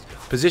fast,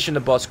 position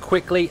the boss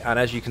quickly, and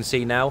as you can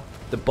see now,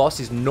 the boss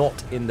is not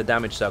in the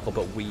damage circle,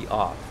 but we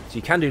are. So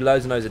you can do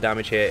loads and loads of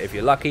damage here if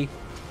you're lucky.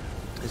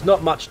 There's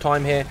not much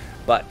time here,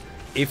 but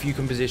if you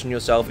can position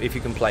yourself, if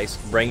you can place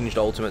ranged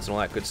ultimates and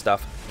all that good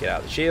stuff, get out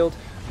of the shield,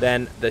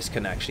 then this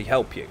can actually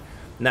help you.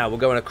 Now, we're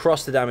going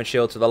across the damage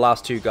shield to the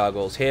last 2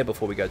 gargoyles here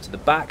before we go to the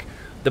back.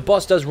 The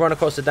boss does run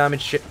across the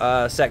damage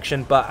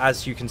section, but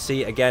as you can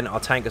see, again, our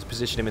tank has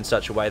positioned him in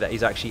such a way that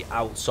he's actually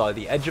outside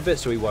the edge of it,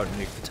 so he won't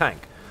nuke the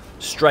tank.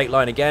 Straight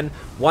line again.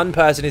 One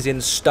person is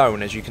in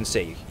stone, as you can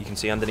see. You can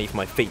see underneath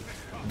my feet.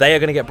 They are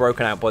going to get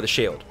broken out by the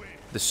shield.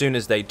 As soon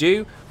as they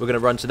do, we're going to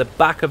run to the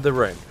back of the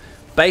room.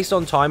 Based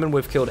on timing,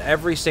 we've killed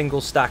every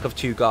single stack of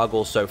 2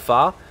 gargoyles so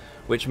far,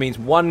 which means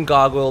 1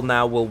 gargoyle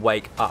now will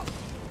wake up.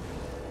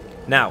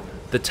 Now,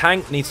 the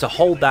tank needs to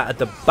hold that at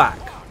the back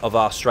of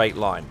our straight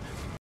line.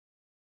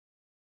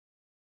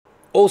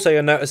 Also,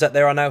 you'll notice that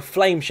there are now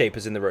flame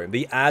shapers in the room.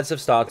 The ads have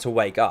started to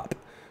wake up.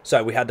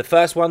 So we had the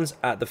first ones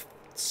at the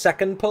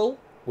second pull,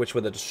 which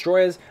were the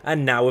destroyers,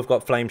 and now we've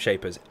got flame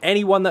shapers.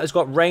 Anyone that has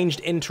got ranged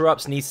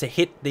interrupts needs to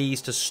hit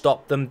these to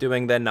stop them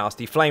doing their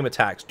nasty flame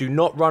attacks. Do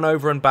not run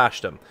over and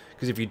bash them,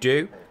 because if you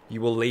do, you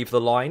will leave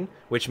the line,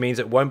 which means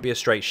it won't be a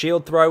straight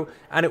shield throw,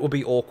 and it will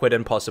be awkward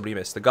and possibly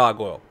miss the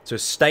gargoyle. So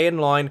stay in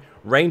line,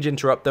 range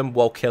interrupt them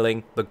while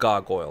killing the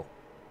gargoyle.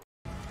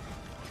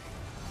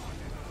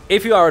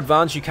 If you are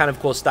advanced, you can of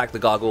course stack the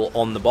gargoyle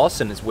on the boss,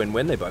 and it's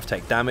win-win, they both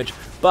take damage,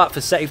 but for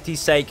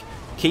safety's sake,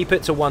 keep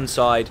it to one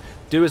side,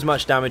 do as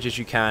much damage as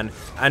you can,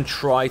 and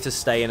try to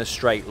stay in a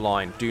straight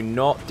line. Do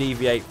not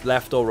deviate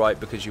left or right,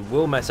 because you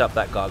will mess up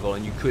that gargoyle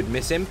and you could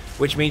miss him,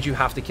 which means you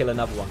have to kill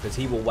another one, because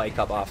he will wake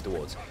up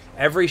afterwards.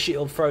 Every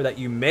shield throw that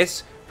you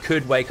miss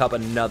could wake up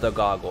another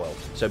gargoyle,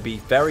 so be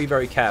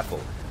very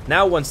careful.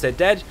 Now, once they're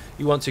dead,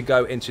 you want to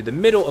go into the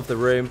middle of the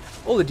room.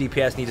 All the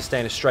DPS need to stay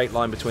in a straight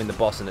line between the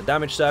boss and the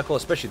damage circle,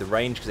 especially the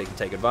range, because they can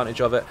take advantage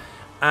of it.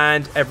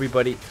 And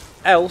everybody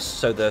else,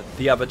 so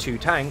the other 2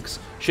 tanks,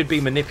 should be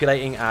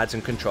manipulating ads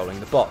and controlling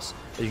the boss.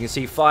 As you can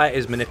see, Fire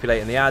is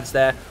manipulating the ads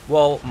there,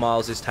 while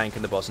Miles is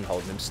tanking the boss and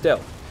holding him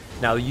still.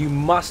 Now, you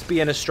must be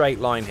in a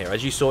straight line here.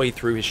 As you saw, he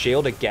threw his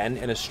shield again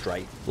in a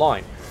straight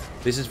line.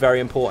 This is very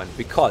important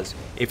because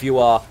if you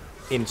are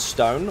in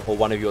stone, or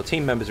one of your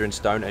team members are in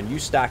stone, and you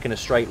stack in a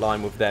straight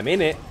line with them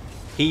in it,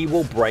 he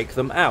will break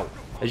them out.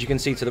 As you can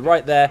see to the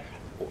right there,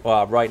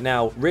 right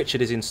now,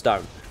 Richard is in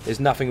stone. There's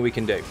nothing we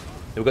can do.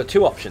 We've got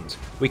two options.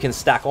 We can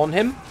stack on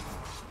him,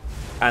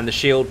 and the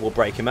shield will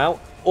break him out,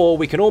 or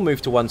we can all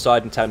move to one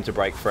side and tell him to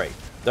break free.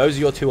 Those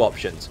are your two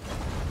options.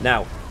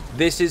 Now,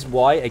 this is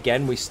why,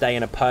 again, we stay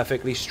in a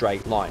perfectly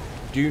straight line.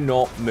 Do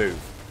not move.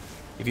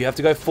 If you have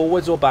to go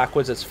forwards or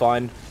backwards, that's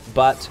fine,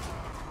 but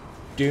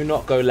do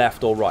not go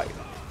left or right.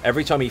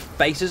 Every time he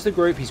faces the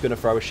group, he's going to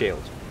throw a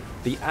shield.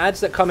 The adds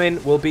that come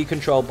in will be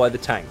controlled by the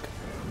tank,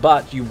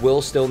 but you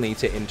will still need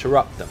to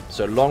interrupt them.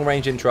 So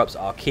long-range interrupts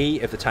are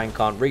key if the tank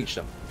can't reach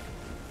them.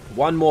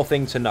 One more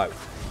thing to note.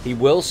 He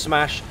will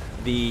smash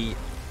the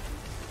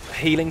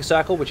healing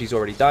circle, which he's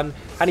already done,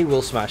 and he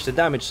will smash the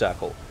damage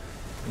circle.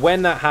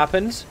 When that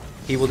happens,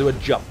 he will do a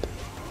jump.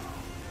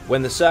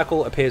 When the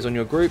circle appears on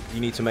your group, you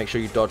need to make sure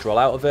you dodge roll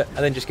out of it, and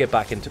then just get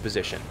back into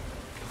position.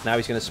 Now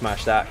he's going to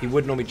smash that. He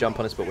would normally jump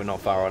on us, but we're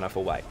not far enough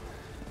away.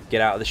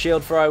 Get out of the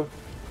shield throw,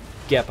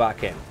 get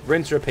back in.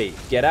 Rinse, repeat.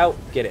 Get out,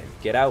 get in.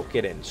 Get out,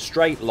 get in.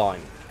 Straight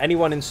line.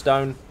 Anyone in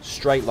stone,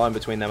 straight line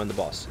between them and the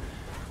boss.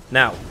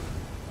 Now,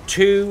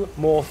 two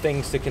more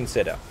things to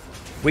consider.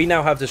 We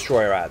now have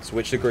destroyer adds,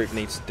 which the group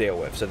needs to deal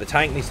with. So the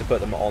tank needs to put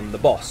them on the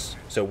boss,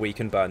 so we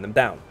can burn them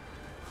down.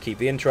 Keep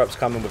the interrupts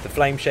coming with the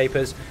flame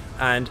shapers,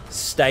 and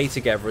stay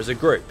together as a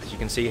group. As you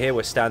can see here,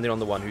 we're standing on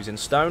the one who's in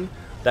stone.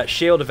 That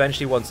shield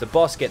eventually, once the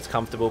boss gets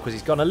comfortable, because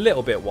he's gone a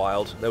little bit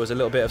wild, there was a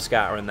little bit of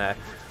scatter in there,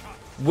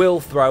 will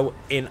throw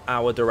in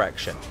our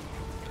direction.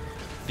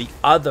 The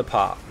other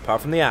part,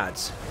 apart from the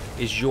adds,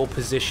 is your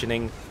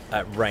positioning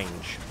at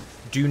range.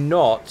 Do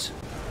not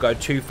go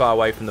too far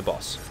away from the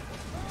boss.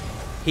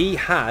 He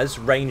has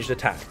ranged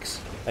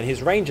attacks, and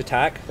his range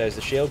attack, there's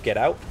the shield, get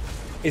out,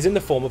 is in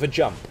the form of a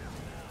jump.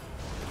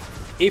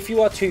 If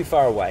you are too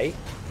far away,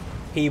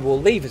 he will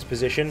leave his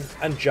position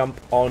and jump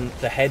on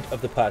the head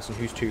of the person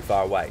who's too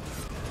far away.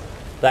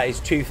 That is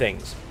two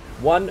things.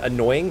 One,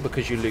 annoying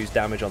because you lose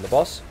damage on the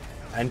boss,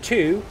 and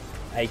two,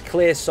 a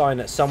clear sign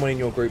that someone in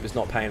your group is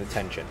not paying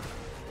attention.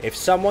 If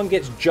someone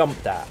gets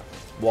jumped at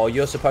while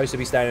you're supposed to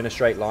be staying in a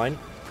straight line,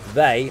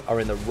 they are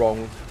in the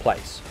wrong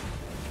place.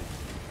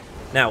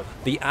 Now,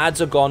 the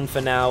adds are gone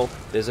for now.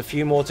 There's a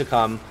few more to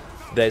come.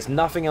 There's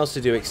nothing else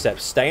to do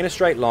except stay in a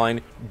straight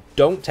line,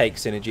 don't take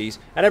synergies,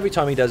 and every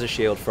time he does a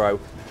shield throw,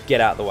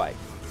 get out of the way.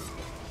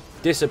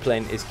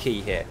 Discipline is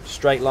key here.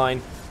 Straight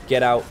line,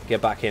 get out,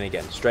 get back in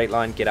again. Straight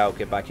line, get out,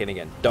 get back in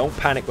again. Don't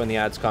panic when the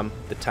adds come.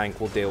 The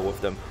tank will deal with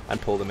them and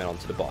pull them in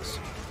onto the boss.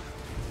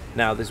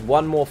 Now, there's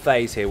one more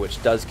phase here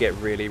which does get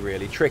really,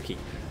 really tricky.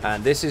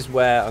 And this is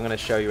where I'm going to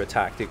show you a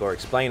tactic, or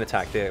explain a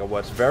tactic that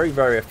works very,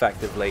 very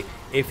effectively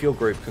if your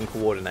group can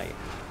coordinate.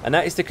 And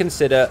that is to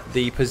consider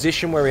the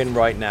position we're in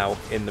right now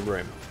in the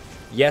room.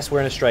 Yes,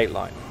 we're in a straight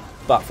line,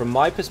 but from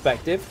my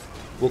perspective,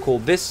 we'll call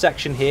this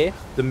section here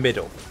the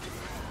middle.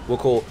 We'll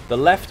call the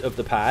left of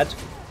the pad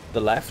the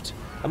left,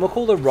 and we'll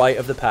call the right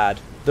of the pad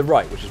the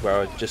right, which is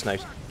where I just now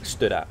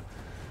stood at.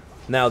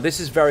 Now, this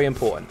is very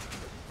important.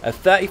 At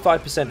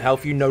 35%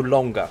 health, you no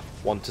longer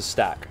want to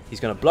stack. He's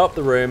going to blow up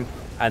the room,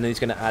 and then he's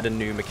going to add a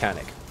new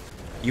mechanic.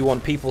 You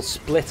want people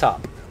split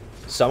up.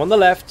 Some on the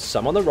left,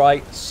 some on the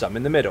right, some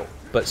in the middle,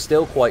 but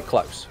still quite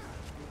close.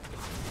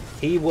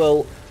 He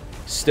will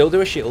still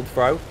do a shield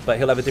throw, but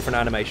he'll have a different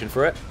animation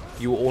for it.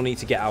 You will all need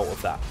to get out of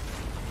that,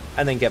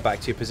 and then get back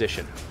to your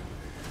position.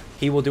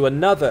 He will do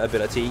another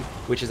ability,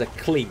 which is a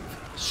cleave,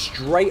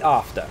 straight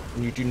after,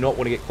 and you do not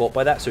want to get caught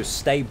by that, so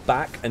stay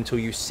back until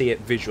you see it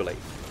visually.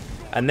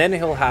 And then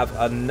he'll have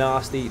a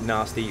nasty,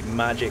 nasty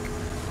magic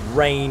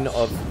rain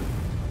of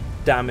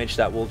damage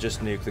that will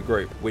just nuke the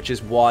group, which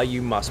is why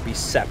you must be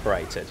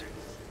separated.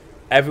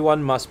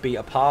 Everyone must be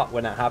apart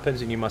when that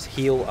happens, and you must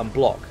heal and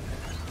block.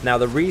 Now,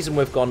 the reason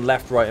we've gone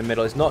left, right, and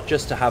middle is not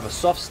just to have a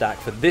soft stack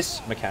for this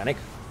mechanic.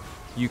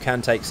 You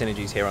can take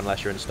synergies here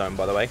unless you're in stone,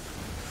 by the way.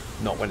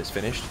 Not when it's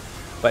finished.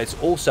 But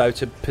it's also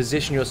to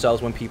position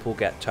yourselves when people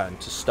get turned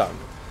to stone.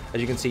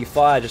 As you can see,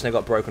 fire just now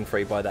got broken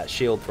free by that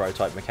shield throw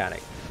type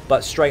mechanic.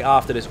 But straight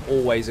after, there's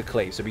always a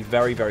cleave, so be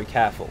very, very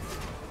careful.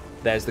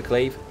 There's the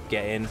cleave.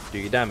 Get in, do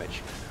your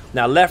damage.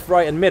 Now, left,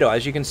 right, and middle.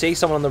 As you can see,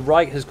 someone on the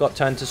right has got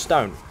turned to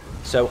stone.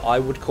 So I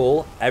would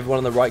call everyone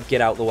on the right,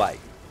 get out the way.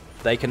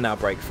 They can now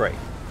break free.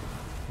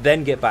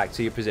 Then get back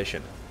to your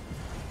position.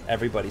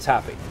 Everybody's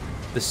happy.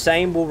 The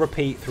same will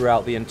repeat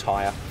throughout the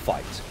entire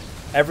fight.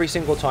 Every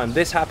single time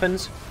this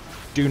happens,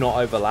 do not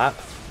overlap.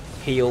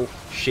 Heal,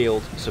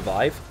 shield,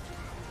 survive.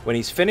 When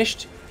he's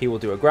finished, he will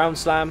do a ground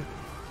slam.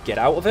 Get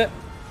out of it.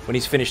 When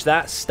he's finished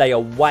that, stay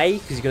away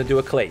because he's going to do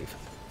a cleave.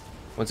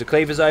 Once the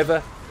cleave is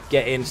over,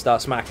 get in,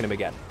 start smacking him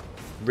again.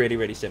 Really,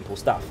 really simple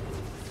stuff.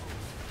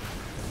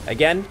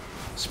 Again,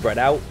 spread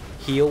out,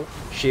 heal,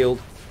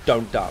 shield,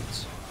 don't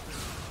dance.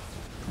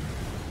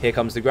 Here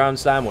comes the ground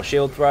slam or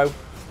shield throw.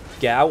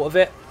 Get out of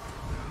it.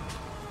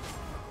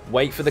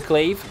 Wait for the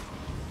cleave.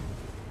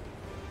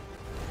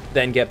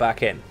 Then get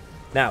back in.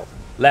 Now,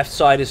 left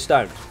side is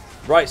stoned.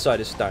 Right side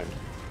is stoned.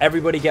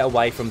 Everybody get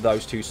away from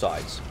those two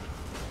sides.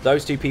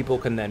 Those two people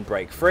can then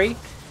break free,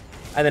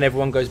 and then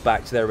everyone goes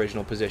back to their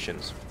original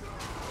positions.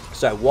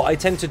 So what I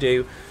tend to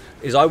do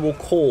is I will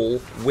call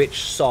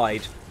which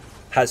side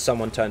has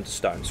someone turned to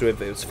stone. So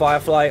if it was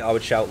Firefly, I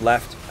would shout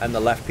left, and the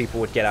left people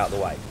would get out of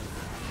the way.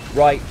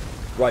 Right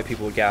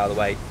people would get out of the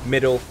way.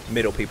 Middle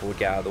people would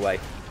get out of the way.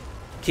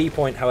 Key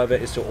point, however,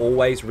 is to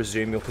always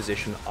resume your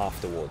position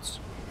afterwards.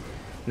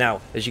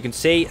 Now, as you can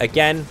see,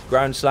 again,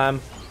 ground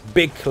slam,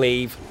 big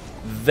cleave,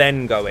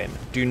 then go in.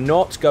 Do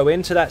not go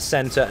into that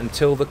center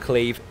until the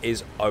cleave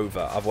is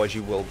over, otherwise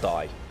you will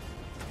die.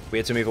 We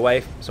had to move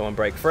away, someone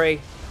break free,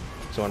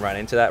 someone ran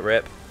into that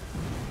rip,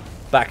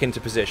 back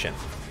into position.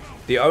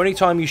 The only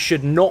time you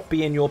should not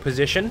be in your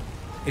position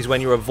is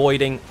when you're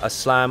avoiding a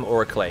slam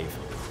or a cleave.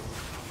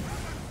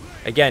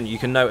 Again, you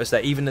can notice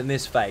that even in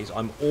this phase,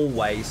 I'm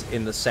always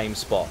in the same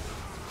spot.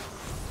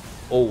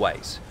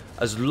 Always.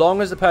 As long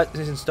as the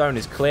person in stone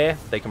is clear,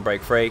 they can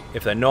break free.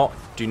 If they're not,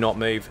 do not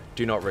move,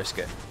 do not risk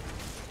it.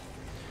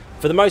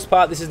 For the most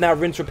part, this is now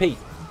rinse repeat.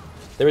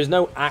 There is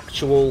no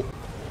actual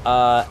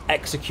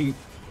execute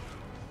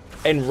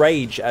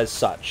enrage as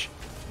such.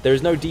 There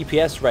is no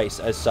DPS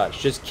race as such.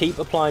 Just keep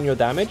applying your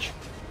damage,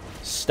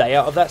 stay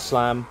out of that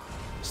slam,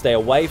 stay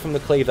away from the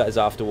cleave that is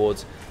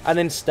afterwards, and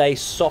then stay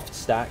soft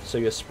stacked so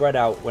you're spread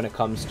out when it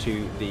comes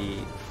to the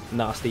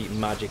nasty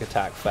magic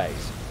attack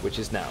phase, which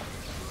is now.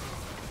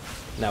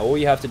 Now all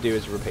you have to do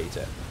is repeat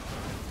it.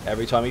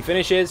 Every time he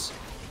finishes,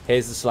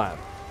 here's the slam.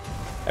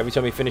 Every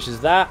time he finishes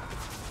that,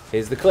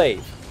 here's the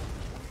cleave.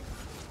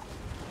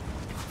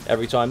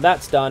 Every time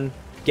that's done,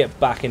 get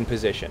back in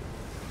position.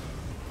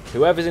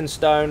 Whoever's in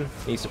stone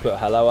needs to put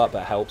hello up,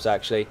 that helps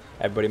actually.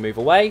 Everybody move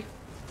away,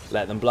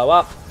 let them blow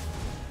up,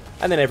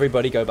 and then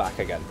everybody go back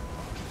again.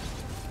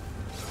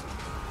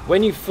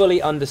 When you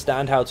fully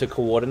understand how to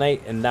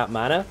coordinate in that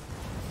manner,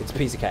 it's a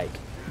piece of cake.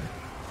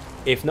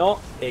 If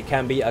not, it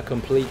can be a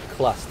complete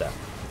cluster.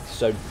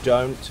 So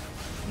don't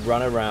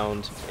run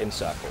around in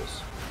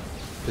circles.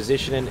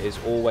 Positioning is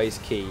always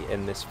key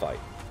in this fight.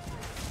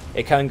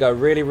 It can go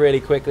really, really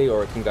quickly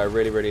or it can go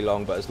really, really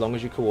long, but as long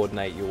as you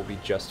coordinate, you will be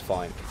just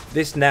fine.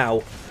 This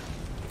now,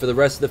 for the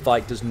rest of the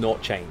fight, does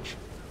not change.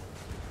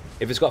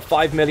 If it's got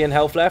 5 million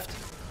health left,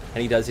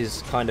 and he does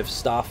his kind of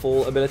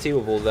Starfall ability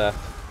with all the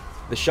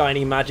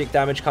shiny magic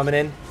damage coming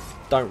in,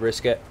 don't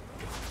risk it.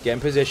 Get in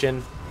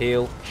position,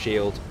 heal,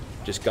 shield,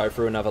 just go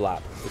through another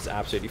lap. It's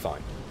absolutely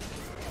fine.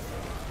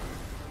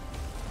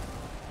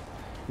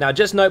 Now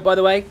just note, by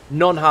the way,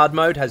 non-hard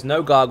mode has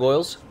no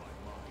gargoyles,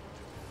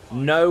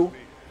 no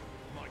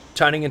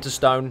turning into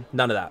stone,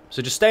 none of that.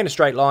 So just stay in a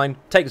straight line,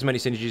 take as many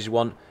synergies as you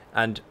want,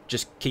 and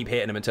just keep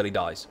hitting him until he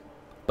dies.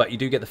 But you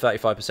do get the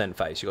 35%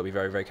 phase, you've got to be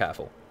very, very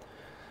careful.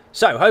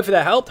 So, hopefully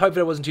that helped.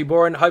 Hopefully it wasn't too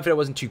boring. Hopefully it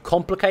wasn't too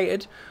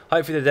complicated.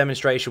 Hopefully the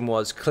demonstration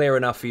was clear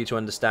enough for you to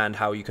understand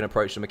how you can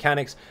approach the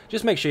mechanics.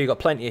 Just make sure you've got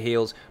plenty of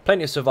heals,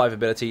 plenty of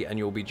survivability, and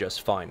you'll be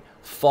just fine.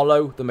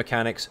 Follow the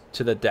mechanics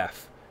to the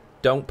death.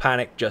 Don't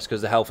panic just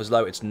because the health is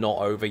low. It's not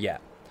over yet.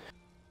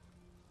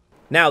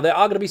 Now, there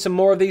are going to be some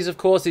more of these, of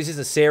course. This is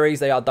a series.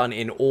 They are done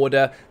in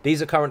order.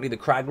 These are currently the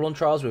Kraglorn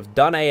trials. We've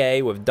done AA,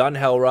 we've done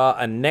Hel Ra,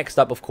 and next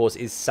up, of course,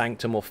 is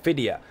Sanctum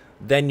Ophidia.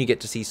 Then you get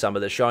to see some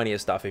of the shinier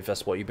stuff if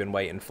that's what you've been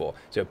waiting for.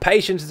 So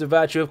patience is a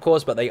virtue, of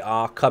course, but they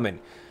are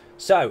coming.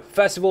 So,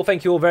 first of all,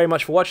 thank you all very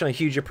much for watching. I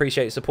hugely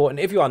appreciate your support. And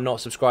if you are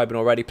not subscribing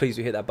already, please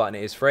do hit that button.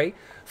 It is free.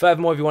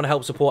 Furthermore, if you want to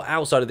help support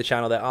outside of the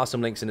channel, there are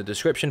some links in the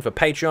description for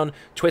Patreon,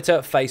 Twitter,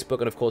 Facebook,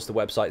 and of course the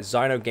website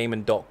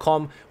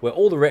xynodegaming.com, where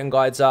all the written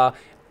guides are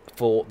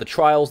for the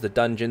trials, the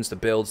dungeons, the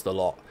builds, the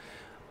lot.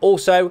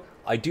 Also,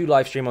 I do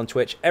live stream on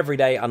Twitch every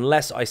day,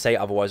 unless I say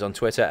otherwise on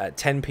Twitter at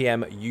 10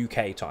 PM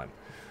UK time.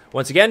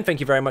 Once again, thank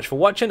you very much for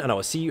watching, and I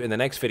will see you in the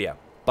next video.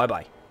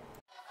 Bye-bye.